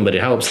allergic to gluten, but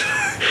it helps.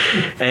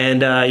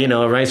 And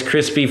Rice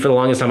Krispie, for the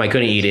longest time I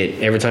couldn't eat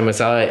it. Every time I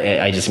saw it,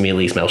 I just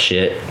immediately smelled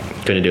shit.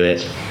 Couldn't do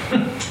it.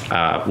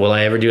 Will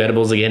I ever do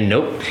edibles again?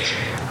 Nope.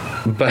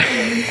 But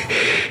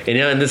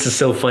and this is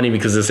so funny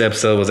because this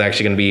episode was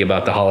actually going to be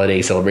about the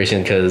holiday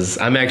celebration, because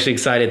I'm actually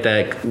excited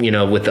that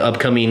with the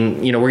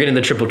upcoming, we're getting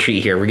the triple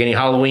treat here. We're getting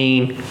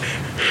Halloween,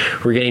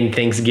 we're getting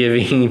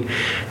Thanksgiving,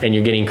 and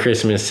you're getting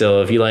Christmas.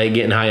 So if you like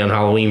getting high on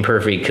Halloween,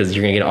 perfect, because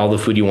you're gonna get all the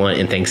food you want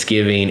in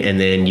Thanksgiving, and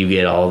then you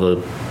get all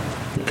the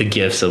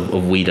gifts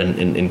of weed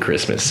in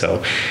Christmas.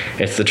 So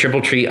it's the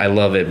triple treat. I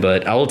love it.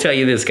 But I will tell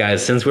you this,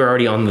 guys, since we're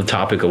already on the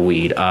topic of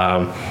weed,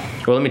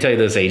 well, let me tell you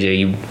this, AJ.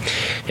 You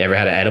ever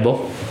had an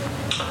edible?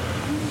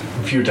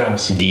 A few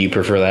times. Do you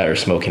prefer that or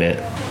smoking it?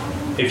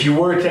 If you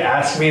were to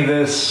ask me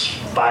this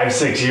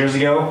 5-6 years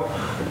ago,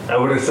 I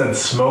would have said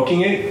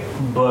smoking it,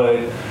 but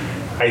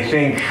I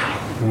think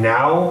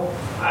now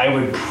I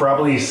would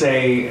probably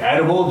say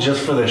edible,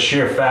 just for the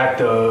sheer fact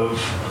of,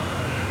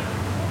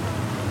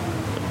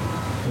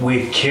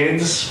 with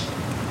kids,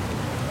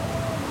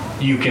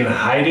 you can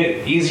hide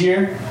it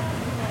easier.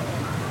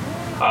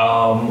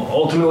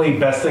 Ultimately,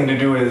 best thing to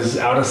do is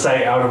out of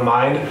sight, out of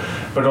mind.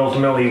 But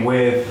ultimately,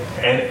 with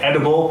an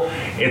edible,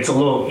 it's a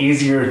little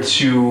easier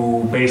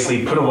to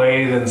basically put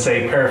away than,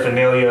 say,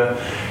 paraphernalia.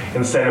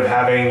 Instead of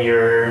having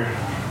your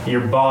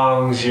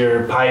bongs,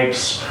 your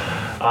pipes,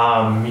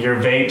 your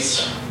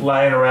vapes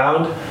lying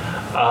around,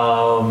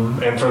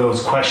 and for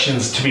those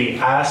questions to be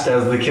asked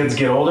as the kids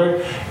get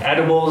older,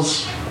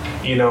 edibles,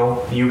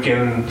 you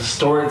can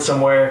store it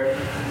somewhere.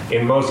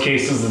 In most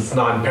cases, it's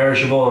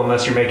non-perishable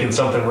unless you're making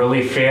something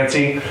really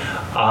fancy.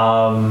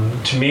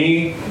 To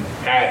me,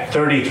 at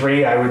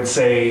 33, I would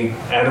say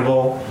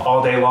edible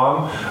all day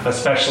long,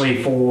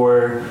 especially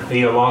for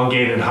the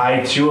elongated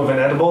high too of an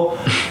edible,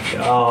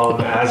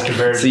 as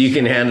compared. So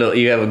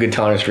you have a good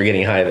tolerance for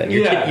getting high then.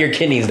 Your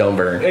kidneys don't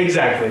burn.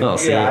 Exactly. Oh,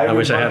 see, I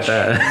wish I had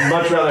that.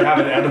 Much rather have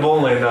an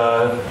edible and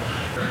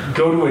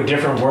go to a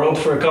different world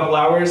for a couple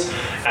hours,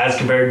 as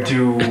compared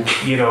to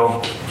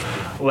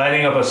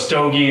lighting up a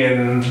stogie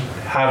and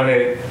having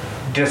it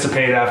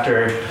dissipate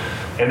after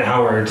an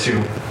hour or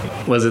two.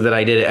 Was it that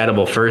I did it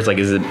edible first? Like,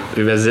 is it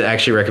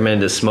actually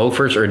recommended to smoke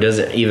first, or does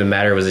it even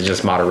matter? Was it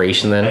just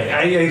moderation then?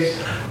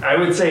 I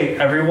would say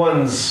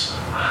everyone's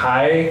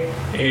high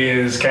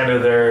is kind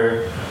of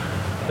their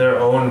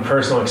own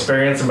personal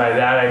experience, and by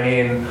that I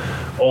mean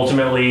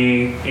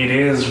ultimately it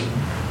is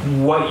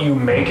what you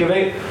make of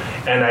it.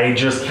 And I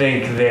just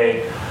think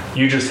that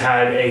you just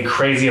had a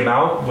crazy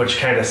amount, which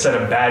kind of set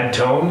a bad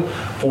tone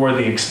for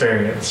the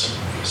experience.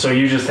 So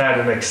you just had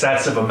an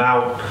excessive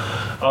amount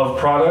of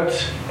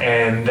product,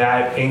 and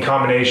that in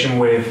combination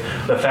with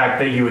the fact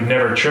that you had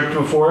never tripped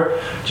before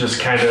just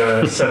kind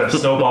of set a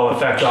snowball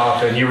effect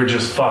off, and you were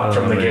just fucked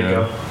from the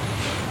get-go.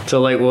 So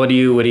like, what do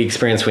you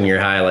experience when you're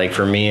high? Like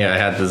for me, I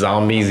had the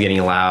zombies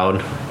getting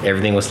loud.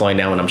 Everything was slowing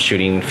down when I'm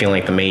shooting, feeling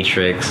like the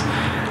Matrix.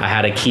 I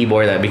had a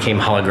keyboard that became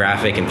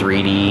holographic in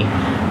 3D.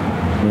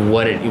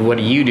 What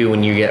do you do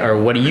when you get, or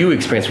what do you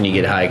experience when you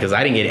get high? Because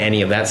I didn't get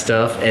any of that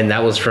stuff, and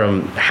that was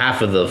from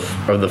half of the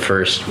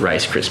first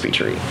Rice Krispie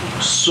treat.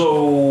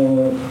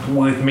 So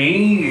with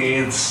me,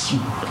 it's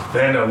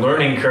been a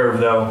learning curve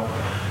though.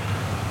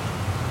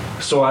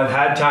 So I've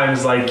had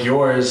times like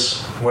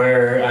yours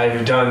where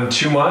I've done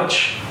too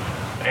much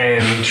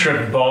and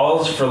tripped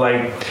balls for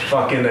like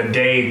fucking a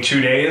day,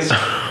 2 days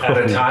at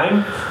a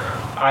time.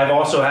 I've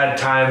also had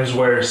times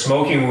where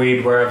smoking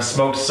weed where I've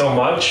smoked so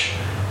much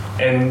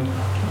and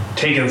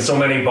taken so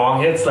many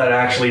bong hits that I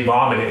actually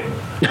vomited.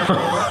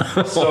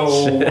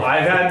 So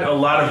I've had a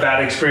lot of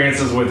bad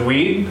experiences with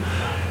weed,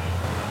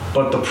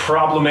 but the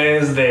problem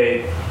is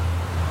that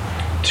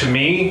to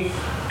me,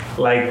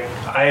 like,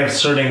 I have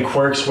certain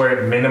quirks where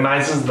it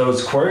minimizes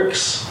those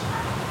quirks.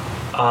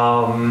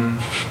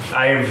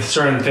 I have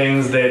certain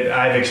things that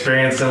I've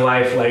experienced in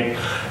life, like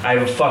I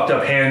have a fucked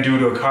up hand due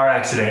to a car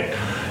accident,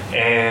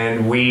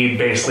 and weed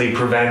basically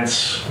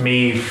prevents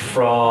me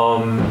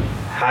from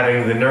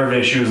having the nerve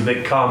issues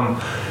that come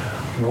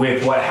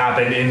with what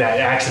happened in that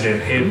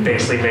accident. It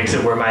basically makes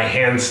it where my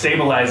hand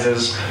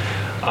stabilizes,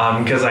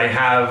 because I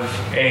have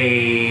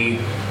a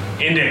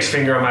index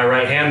finger on my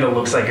right hand that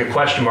looks like a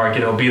question mark.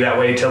 It'll be that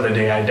way till the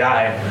day I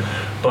die.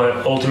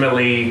 But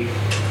ultimately,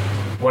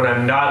 when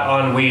I'm not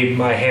on weed,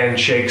 my hand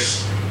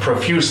shakes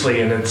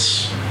profusely, and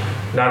it's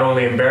not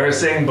only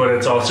embarrassing, but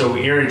it's also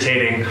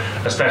irritating,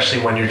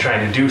 especially when you're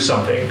trying to do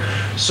something.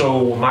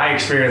 So my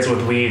experience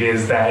with weed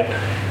is that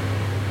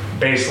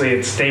basically it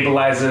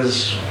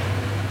stabilizes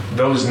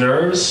those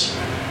nerves,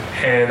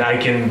 and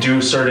I can do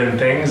certain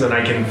things and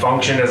I can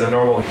function as a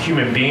normal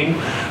human being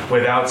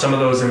without some of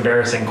those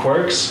embarrassing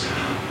quirks.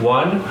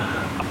 One.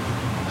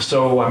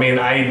 So, I mean,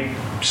 I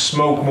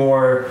smoke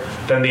more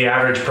than the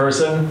average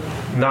person,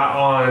 not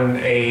on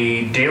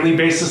a daily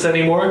basis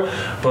anymore,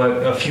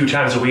 but a few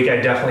times a week I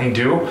definitely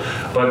do.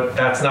 But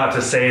that's not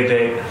to say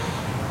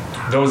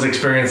that those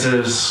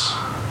experiences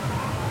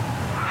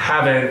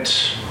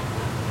haven't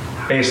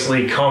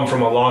basically come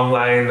from a long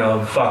line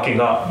of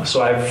fucking up.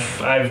 So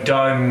I've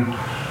done,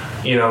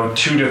 2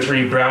 to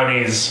 3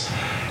 brownies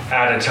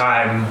at a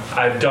time.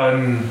 I've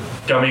done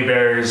gummy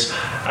bears.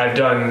 I've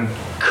done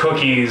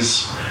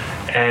cookies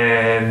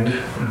and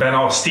been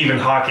all Stephen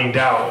Hawking'd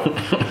out.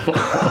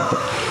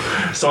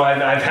 So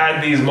I've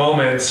had these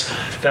moments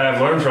that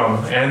I've learned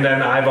from. And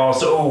then I've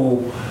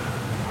also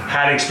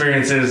had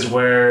experiences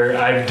where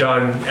I've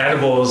done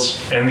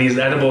edibles, and these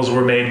edibles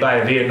were made by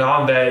a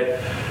Vietnam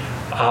vet.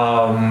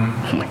 Oh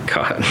my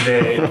God.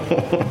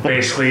 That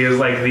basically is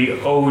like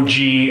the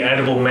OG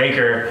edible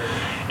maker.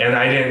 And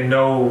I didn't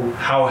know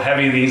how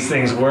heavy these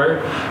things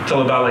were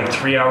till about like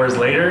 3 hours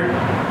later,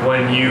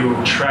 when you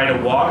try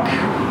to walk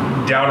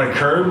down a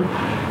curb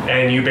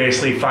and you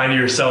basically find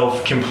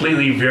yourself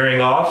completely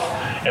veering off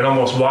and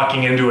almost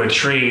walking into a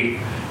tree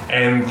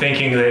and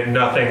thinking that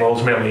nothing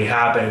ultimately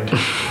happened.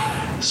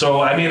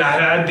 So, I mean, I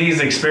had these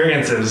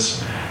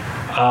experiences.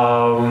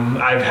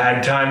 I've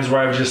had times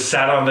where I've just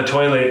sat on the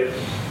toilet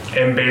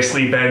and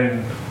basically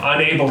been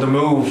unable to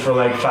move for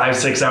like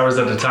 5-6 hours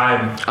at a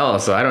time. Oh,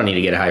 so I don't need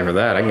to get high for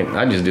that.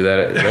 I just do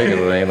that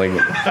regularly.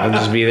 Like, I'll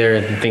just be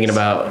there thinking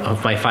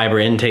about my fiber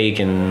intake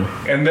and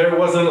there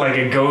wasn't like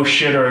a ghost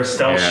shit or a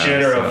stealth Yeah,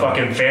 shit or a so-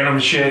 fucking phantom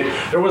shit.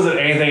 There wasn't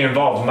anything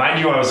involved. Mind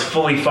you, I was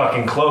fully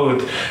fucking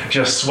clothed,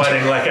 just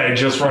sweating like I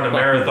just run a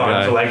marathon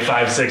God. for like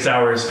 5-6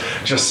 hours,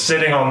 just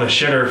sitting on the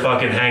shitter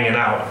fucking hanging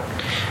out.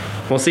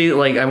 Well, see,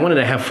 like, I wanted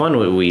to have fun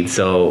with weed,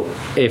 so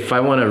if I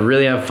want to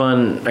really have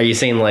fun, are you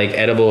saying, like,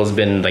 edible has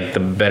been, like,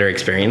 the better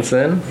experience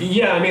then?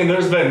 Yeah, I mean,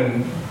 there's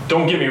been,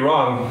 don't get me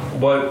wrong,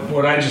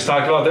 what I just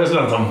talked about, there's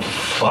been some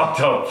fucked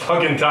up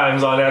fucking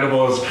times on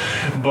edibles,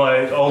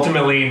 but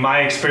ultimately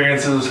my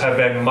experiences have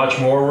been much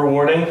more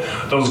rewarding.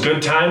 Those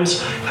good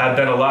times have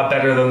been a lot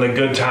better than the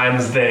good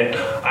times that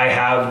I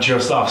have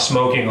just off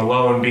smoking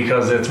alone,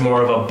 because it's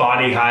more of a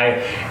body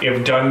high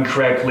if done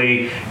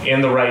correctly,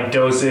 in the right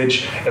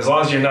dosage. As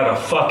long as you're not a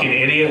fucking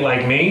idiot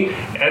like me,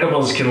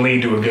 edibles can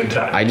lead to a good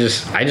time. I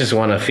just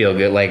want to feel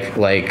good,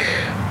 like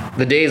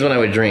the days when I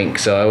would drink.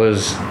 So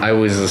I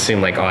always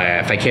assumed, like, oh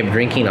yeah, if I kept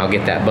drinking, I'll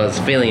get that buzz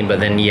feeling.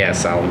 But then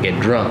yes, I'll get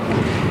drunk.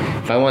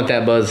 If I want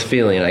that buzz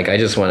feeling, like, I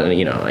just want to,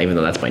 even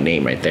though that's my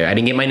name right there, I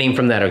didn't get my name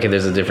from that. Okay,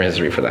 there's a different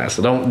history for that.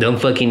 So don't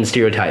fucking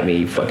stereotype me,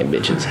 you fucking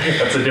bitches.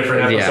 That's a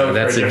different episode. Yeah,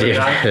 that's for a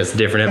different time. that's a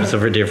different episode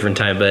for a different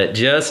time. But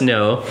just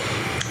know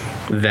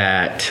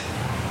that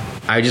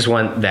I just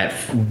want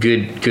that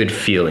good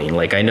feeling.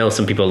 Like, I know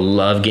some people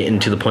love getting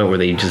to the point where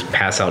they just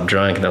pass out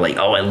drunk and they're like,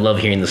 oh, I love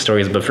hearing the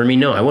stories. But for me,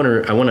 no, I want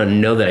to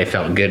know that I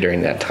felt good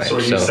during that time. So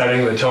are you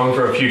setting the tone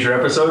for a future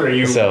episode? Are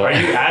you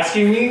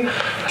asking me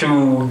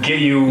to get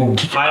you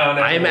high on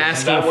edibles? I'm Is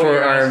asking that what for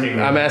you're our asking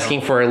me? I'm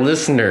asking for our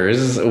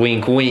listeners,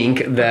 wink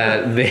wink,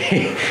 that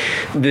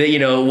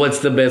what's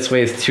the best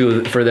way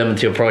for them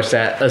to approach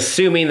that,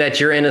 assuming that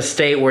you're in a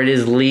state where it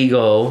is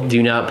legal.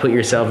 Do not put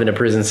yourself in a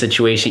prison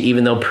situation,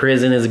 even though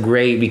prison is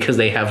great because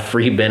they have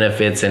free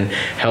benefits and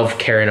health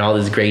care and all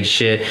this great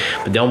shit.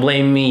 But don't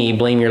blame me,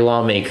 blame your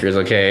lawmakers,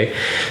 okay?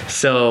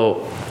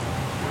 So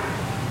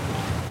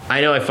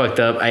I know I fucked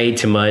up. I ate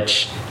too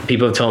much.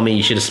 People have told me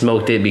you should have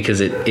smoked it because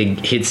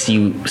it hits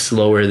you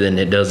slower than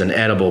it does an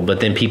edible. But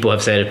then people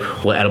have said,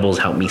 well, edibles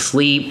help me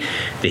sleep.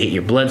 They hit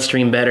your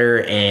bloodstream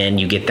better and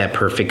you get that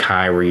perfect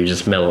high where you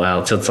just mellow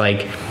out. So it's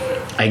like,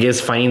 I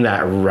guess finding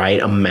that right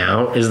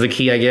amount is the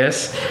key, I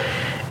guess.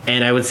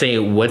 And I would say,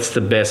 what's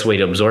the best way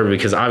to absorb it?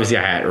 Because obviously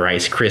I had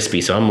Rice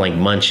Krispies, so I'm like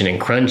munching and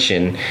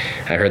crunching.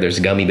 I heard there's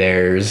gummy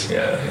bears.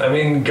 Yeah, I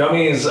mean,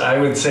 gummies, I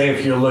would say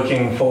if you're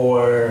looking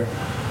for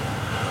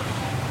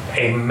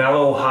a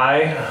mellow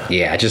high.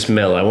 Yeah, just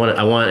mellow.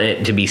 I want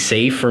it to be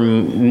safe for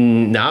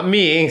not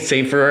me,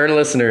 safe for our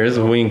listeners.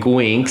 Wink,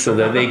 wink, so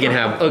that they can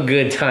have a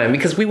good time,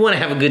 because we want to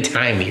have a good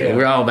time here. Yeah.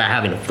 We're all about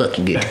having a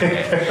fucking good time.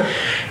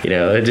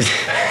 It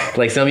just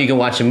like some of you can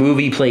watch a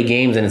movie, play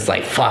games, and it's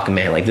like, fuck,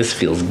 man, like this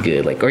feels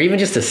good. Like, or even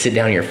just to sit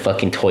down in your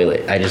fucking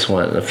toilet. I just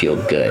want to feel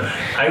good.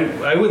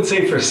 I would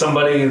say for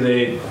somebody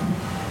that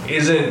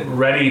isn't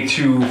ready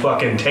to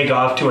fucking take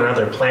off to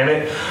another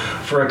planet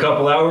for a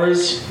couple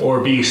hours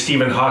or be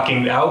Stephen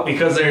Hawking out,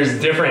 because there's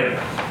different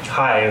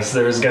highs.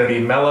 There's going to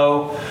be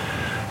mellow,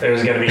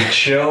 there's going to be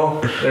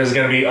chill, there's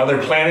going to be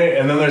other planet,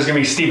 and then there's going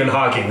to be Stephen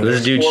Hawking.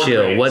 Let's do There's 4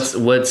 chill. grades.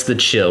 What's the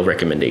chill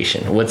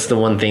recommendation? What's the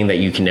one thing that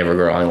you can never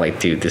go wrong? Like,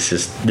 dude, this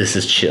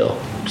is chill.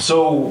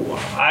 So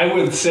I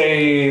would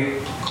say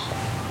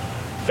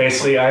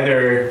basically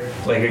either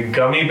like a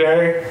gummy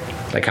bear.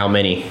 Like how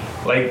many?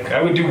 Like,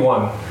 I would do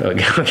one.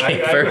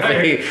 Okay,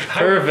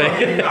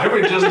 perfect. I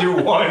would just do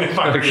one if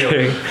I were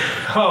Okay. you.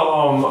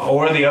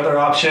 Or the other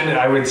option,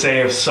 I would say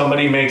if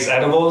somebody makes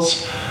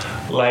edibles,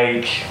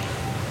 like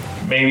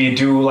maybe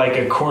do like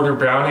a quarter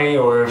brownie,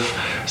 or if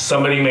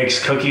somebody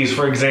makes cookies,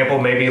 for example,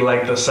 maybe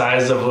like the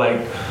size of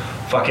like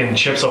fucking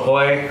Chips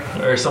Ahoy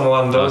or something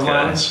along those Okay.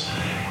 lines.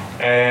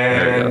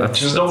 There you go. And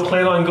just don't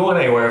plan on going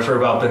anywhere for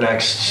about the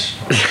next,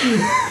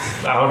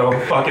 I don't know,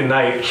 fucking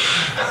night.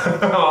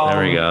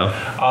 There we go.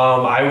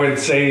 I would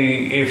say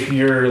if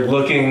you're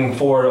looking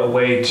for a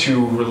way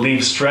to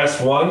relieve stress,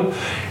 one,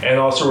 and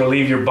also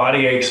relieve your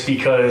body aches,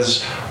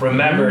 because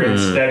remember,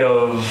 instead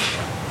of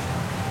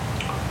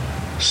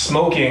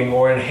smoking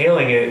or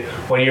inhaling it,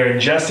 when you're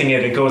ingesting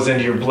it, it goes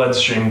into your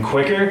bloodstream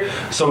quicker.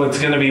 So it's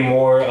going to be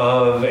more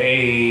of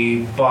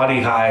a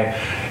body high.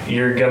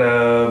 You're going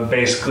to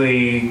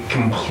basically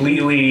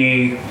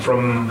completely,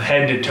 from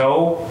head to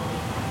toe,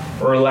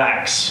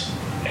 relax.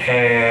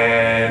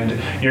 And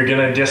you're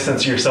going to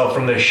distance yourself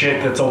from the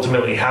shit that's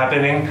ultimately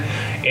happening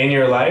in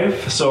your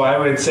life. So I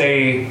would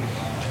say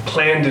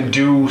plan to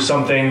do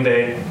something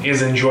that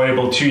is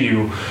enjoyable to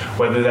you,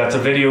 whether that's a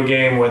video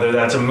game, whether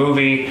that's a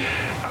movie.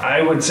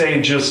 I would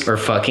say just Or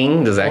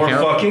fucking, does that or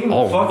count? fucking.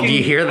 Oh, fucking. do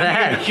you hear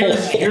that? I mean,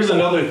 here's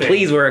another thing.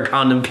 Please wear a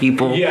condom,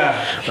 people.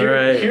 Yeah. All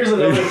right. Here's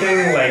another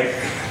thing. Like,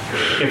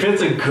 if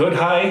it's a good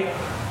high,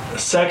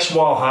 sex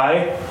while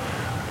high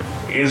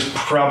is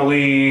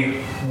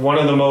probably one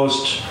of the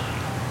most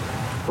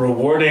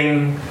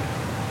rewarding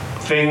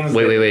things.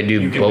 Wait. that Do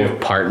you can both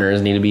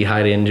partners need to be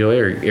high to enjoy,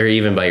 or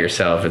even by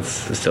yourself?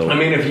 It's still. I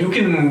mean, if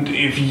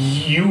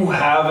you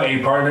have a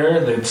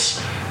partner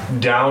that's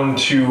down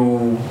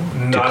to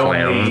not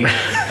clown. only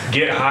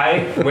get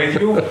high with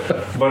you,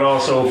 but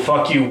also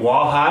fuck you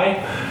while high,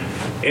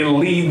 it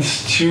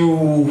leads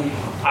to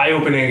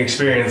eye-opening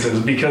experiences,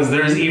 because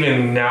there's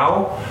even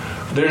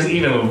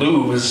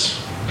lubes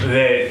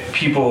that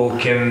people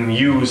can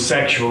use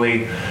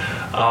sexually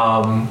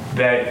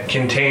that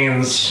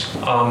contains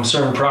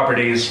certain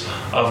properties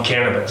of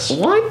cannabis.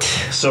 What?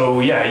 So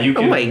yeah, you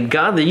can. Oh my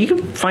god, you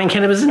can find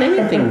cannabis in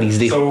anything these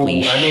days. So,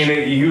 Holy I mean,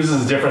 it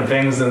uses different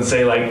things than,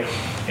 say, like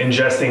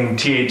ingesting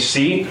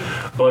THC,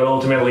 but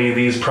ultimately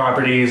these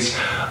properties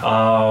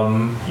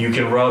you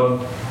can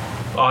rub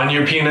on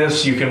your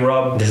penis, you can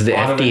rub Does the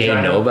on a FDA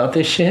vagina. know about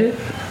this shit?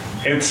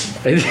 It's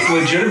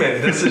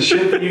legitimate. This is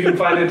shit that you can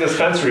find at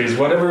dispensaries.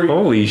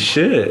 Holy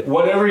shit.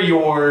 Whatever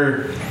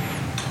your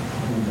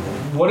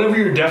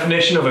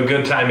definition of a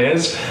good time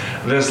is,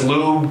 this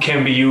lube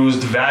can be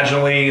used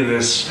vaginally.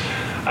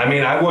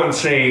 I wouldn't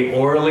say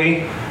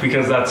orally,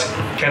 because that's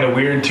kind of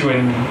weird to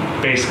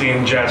basically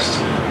ingest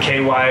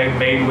KY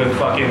made with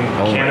fucking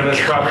cannabis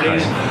God.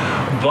 properties.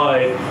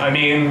 But I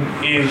mean,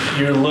 if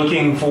you're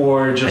looking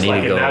for just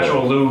like a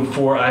natural lube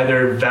for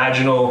either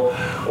vaginal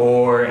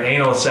or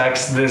anal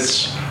sex,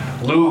 this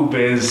lube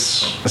is.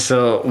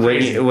 So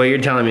what you're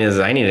telling me is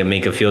I need to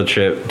make a field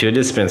trip to a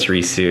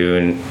dispensary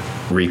soon,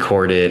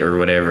 record it or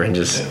whatever, and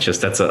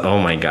just that's oh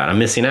my god, I'm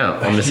missing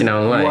out. I'm missing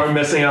out on You are life.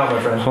 missing out, my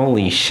friend.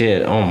 Holy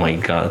shit. Oh my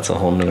god, it's a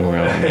whole nother world,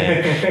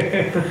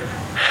 man.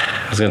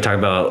 I was gonna talk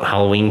about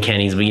Halloween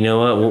candies, but you know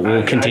what?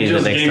 We'll continue I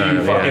just the next gave time.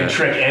 you fucking Yeah.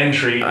 trick and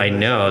treat. I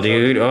know,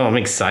 dude. Oh, I'm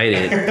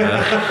excited.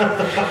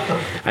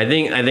 I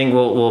think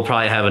we'll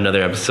probably have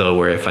another episode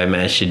where if I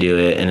manage to do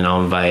it, and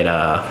I'll invite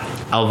our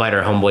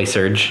homeboy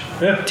Serge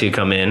to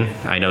come in.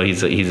 I know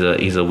he's a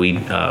weed.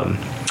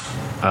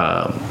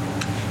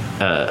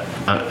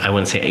 I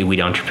wouldn't say a weed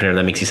entrepreneur.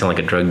 That makes you sound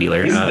like a drug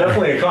dealer. He's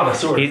definitely a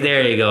connoisseur.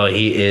 There you go.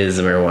 He is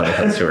a marijuana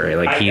connoisseur.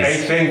 Like I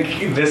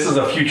think this is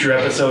a future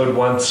episode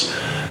once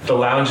the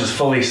lounge is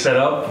fully set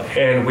up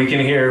and we can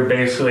hear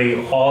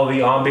basically all the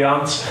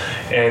ambiance,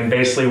 and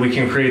basically we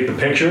can create the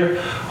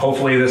picture.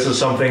 Hopefully this is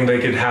something that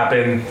could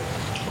happen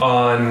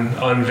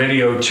on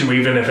video too,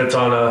 even if it's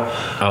on a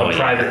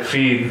private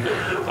feed.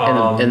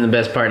 And the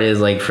best part is,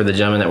 like, for the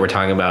gentleman that we're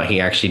talking about,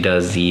 he actually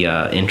does the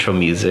intro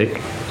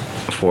music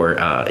for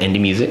indie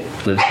music,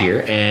 lives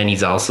here, and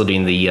he's also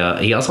doing the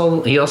he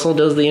also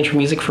does the intro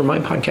music for my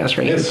podcast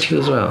right here too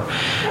as well.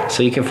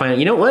 So you can find,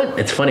 you know what,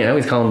 it's funny, I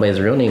always call him by his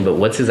real name, but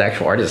what's his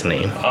actual artist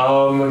name?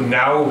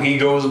 Now he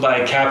goes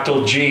by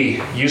Capital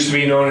G. Used to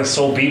be known as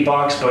Soul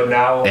Beatbox, but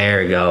now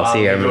There we go.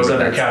 See, I he goes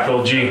remember under that.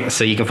 Capital G.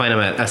 So you can find him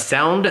at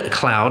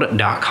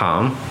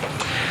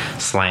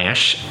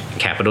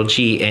soundcloud.com/capital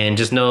G, and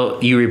just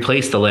know you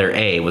replace the letter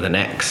A with an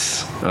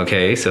X.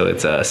 Okay, so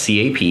it's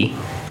CAPITXLG,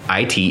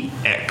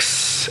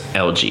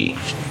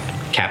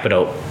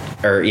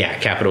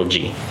 capital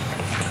G.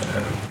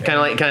 Kind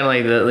of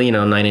like the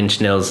 9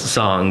 Inch Nails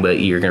song, but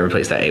you're gonna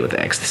replace that A with the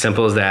X.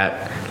 Simple as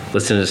that.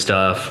 Listen to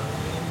stuff.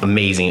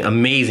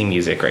 Amazing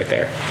music right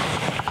there.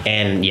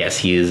 And yes,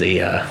 he is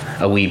a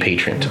weed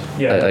patron.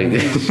 Yeah,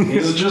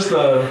 he's just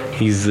a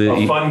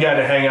fun guy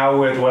to hang out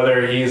with,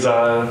 whether he's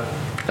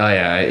Oh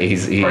yeah, he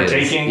is.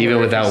 partaking Even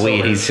or without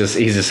weed, sober.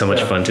 he's just so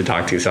much fun to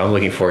talk to. So I'm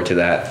looking forward to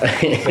that.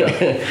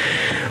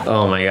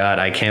 Oh my god,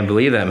 I can't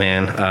believe that,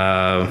 man.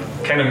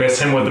 kind of miss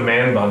him with the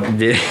man bun.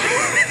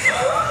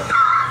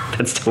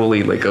 That's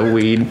totally like a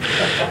weed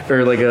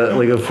or like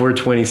a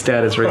 420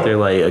 status right there.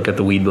 Like, I got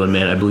the weed blood,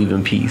 man. I believe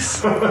in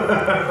peace.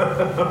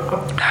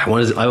 I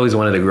always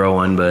wanted to grow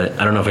one, but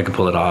I don't know if I could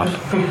pull it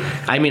off.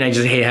 I mean, I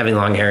just hate having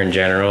long hair in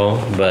general,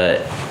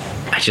 but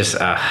I just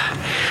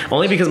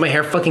only because my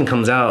hair fucking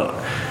comes out.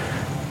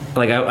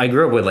 Like I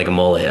grew up with like a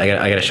mullet.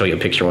 I gotta show you a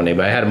picture one day,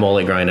 but I had a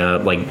mullet growing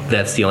up. Like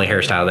that's the only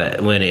hairstyle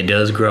that when it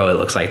does grow, it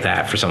looks like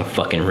that for some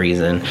fucking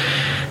reason.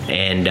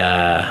 And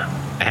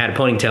I had a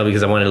ponytail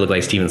because I wanted to look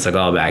like Steven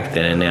Seagal back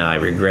then, and now I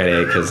regret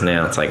it because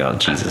now it's like, oh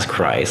Jesus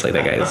Christ, like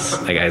that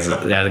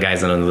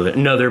guy's on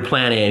another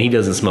planet and he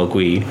doesn't smoke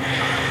weed.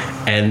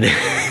 And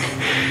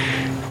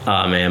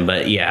oh man,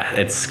 but yeah,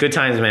 it's good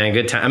times, man.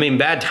 Good time. I mean,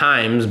 bad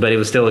times, but it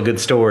was still a good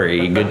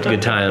story.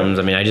 Good times.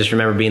 I mean, I just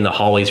remember being in the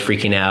hallways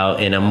freaking out,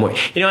 and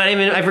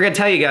I forgot to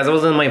tell you guys, I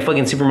was in my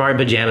fucking Super Mario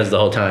pajamas the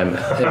whole time when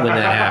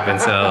that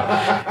happened. So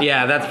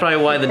yeah, that's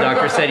probably why the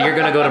doctor said you're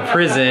gonna go to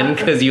prison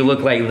because you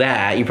look like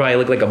that. You probably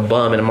look like a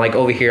bum, and I'm like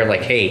over here,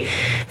 like, hey,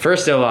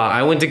 first of all,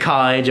 I went to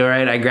college, all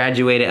right. I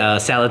graduated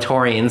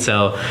salutatorian,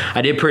 so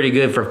I did pretty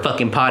good for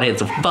fucking pothead.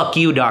 So fuck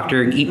you,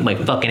 doctor. Eat my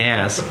fucking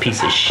ass,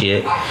 piece of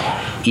shit.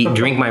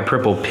 Drink my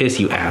purple piss,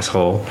 you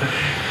asshole.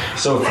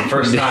 So it's the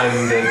first time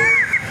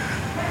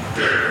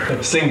that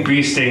Sink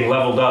Bee Sting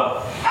leveled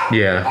up.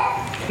 Yeah.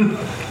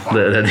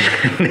 That's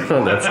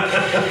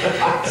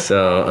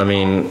so. I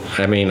mean,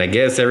 I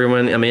guess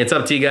everyone. I mean, it's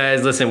up to you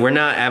guys. Listen, we're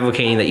not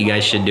advocating that you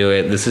guys should do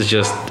it. This is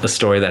just a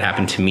story that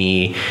happened to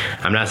me.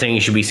 I'm not saying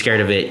you should be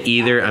scared of it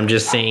either. I'm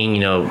just saying,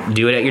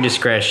 do it at your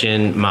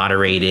discretion,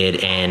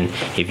 moderated, and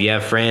if you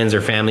have friends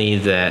or family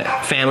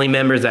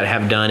members that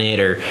have done it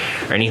or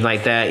anything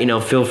like that,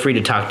 feel free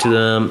to talk to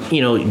them.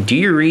 Do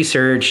your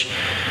research.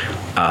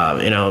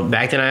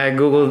 Back then I had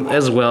Google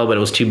as well, but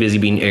it was too busy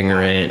being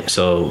ignorant.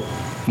 So.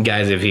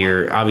 Guys, if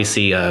you're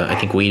obviously, I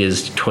think weed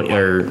is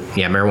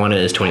marijuana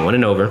is 21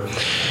 and over.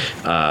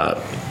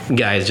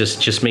 Guys,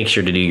 just make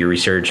sure to do your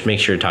research.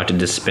 Make sure to talk to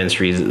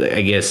dispensaries.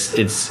 I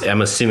guess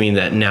I'm assuming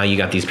that now you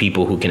got these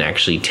people who can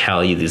actually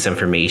tell you this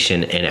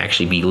information and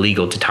actually be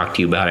legal to talk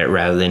to you about it,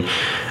 rather than,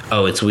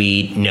 oh, it's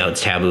weed. No,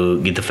 it's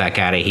taboo. Get the fuck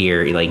out of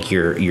here. Like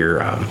you're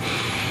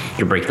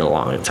breaking the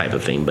law type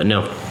of thing. But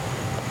no,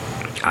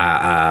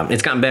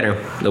 it's gotten better.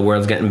 The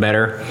world's gotten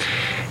better.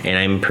 And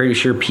I'm pretty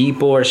sure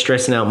people are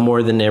stressing out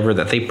more than ever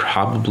that they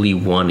probably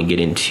want to get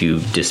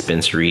into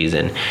dispensaries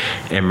and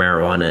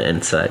marijuana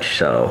and such.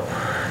 So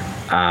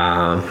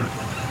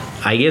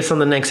I guess on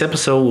the next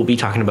episode, we'll be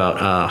talking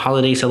about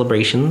holiday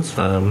celebrations.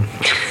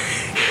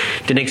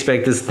 Didn't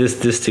expect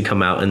this to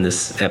come out in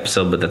this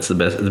episode, but that's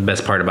the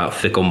best part about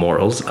Fickle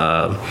Morals.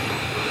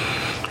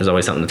 There's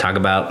always something to talk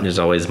about. There's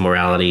always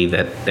morality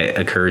that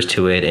occurs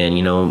to it. And,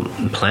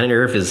 planet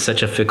Earth is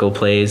such a fickle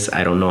place.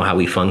 I don't know how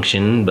we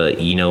function, but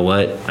you know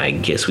what? I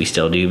guess we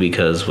still do,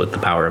 because with the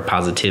power of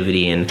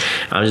positivity. And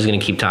I'm just going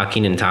to keep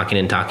talking and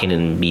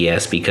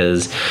BS,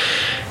 because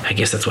I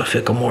guess that's what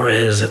Fickle Moral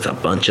is. It's a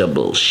bunch of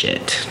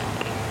bullshit.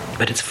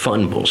 But it's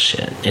fun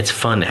bullshit. It's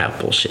fun to have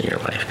bullshit in your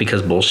life,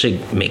 because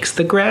bullshit makes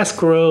the grass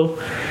grow.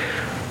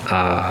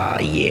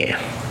 Yeah.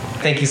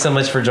 Thank you so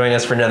much for joining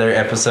us for another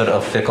episode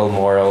of Fickle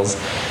Morals.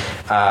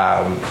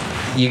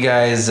 You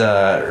guys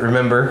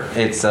remember,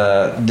 it's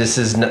this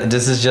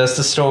is just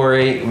a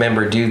story.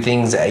 Remember, do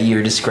things at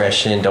your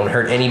discretion. Don't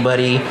hurt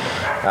anybody.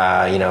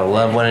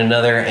 Love one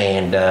another.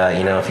 And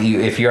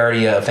if you're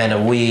already a fan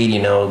of weed,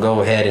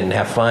 go ahead and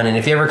have fun. And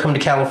if you ever come to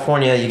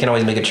California, you can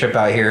always make a trip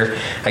out here.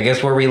 I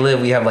guess where we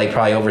live, we have like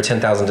probably over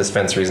 10,000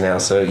 dispensaries now.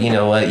 So you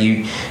know what,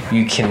 you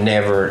can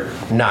never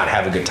not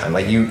have a good time.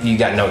 Like you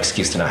got no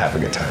excuse to not have a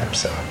good time.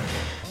 So.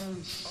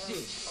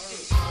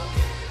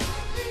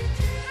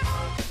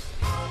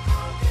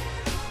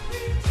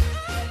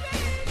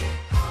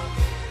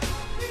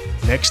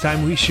 Next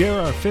time we share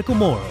our Fickle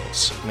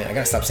Morals. Man, I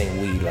gotta stop saying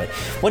weed. Like,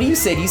 what do you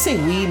say? Do you say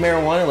weed,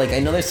 marijuana? Like, I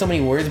know there's so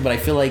many words, but I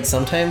feel like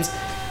sometimes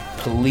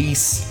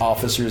police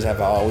officers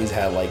have always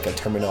had like a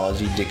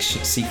terminology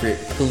secret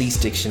police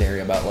dictionary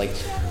about like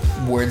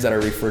words that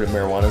are referred to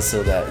marijuana,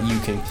 so that you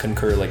can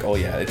concur like, oh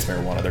yeah, it's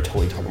marijuana. They're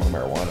totally talking about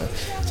marijuana.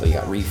 So you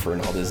got reefer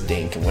and all this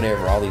dank and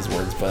whatever, all these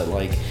words, but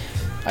like.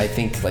 I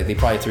think like they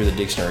probably threw the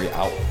dictionary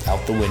out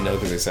the window,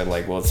 because they said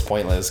like, well, it's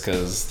pointless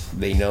because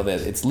they know that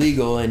it's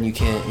legal and you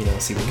can't,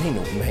 see, we're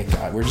getting, my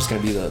God, we're just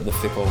going to be the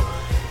Fickle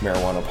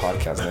Marijuana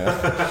podcast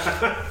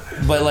now.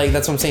 But like,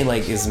 that's what I'm saying.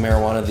 Like, is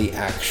marijuana the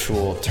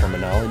actual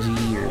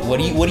terminology, or what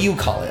do you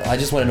call it? I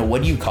just want to know,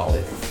 what do you call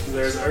it?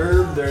 There's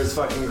herb, there's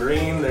fucking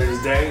green,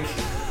 there's dank.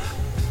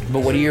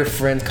 But what do your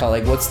friends call it?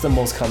 Like, what's the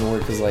most common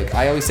word? Because like,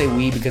 I always say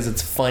weed because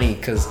it's funny,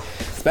 because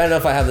it's bad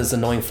enough I have this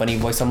annoying funny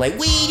voice. So I'm like,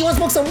 weed, you want to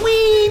smoke some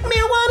weed,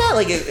 marijuana?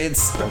 Like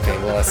it's okay.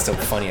 Well, that's still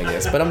funny, I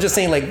guess. But I'm just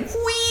saying like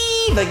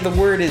weed. Like the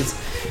word is,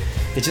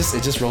 it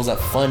just rolls out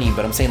funny.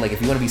 But I'm saying like,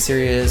 if you want to be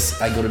serious,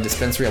 I go to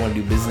dispensary. I want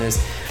to do business.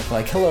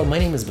 Like, hello, my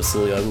name is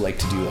Basilio. I would like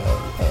to do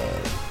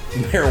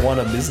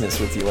marijuana business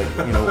with you. Like,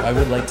 I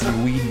would like to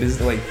do weed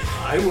business. Like,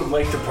 I would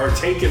like to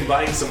partake in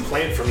buying some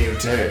plant from you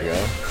too. There you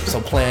go.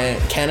 So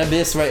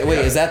cannabis, right? Wait,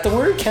 is that the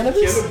word?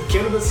 Cannabis?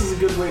 Cannabis is a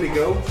good way to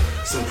go.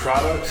 Some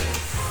product.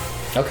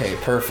 Okay,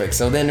 perfect.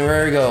 So then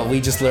there we go.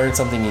 We just learned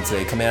something new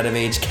today. Coming out of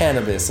age,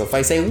 cannabis. So if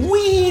I say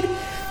weed,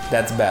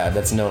 that's bad.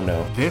 That's no.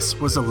 This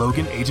was a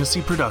Logan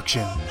Agency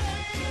production.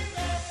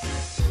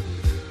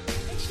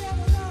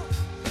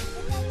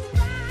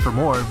 For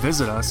more,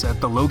 visit us at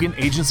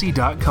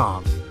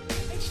theloganagency.com.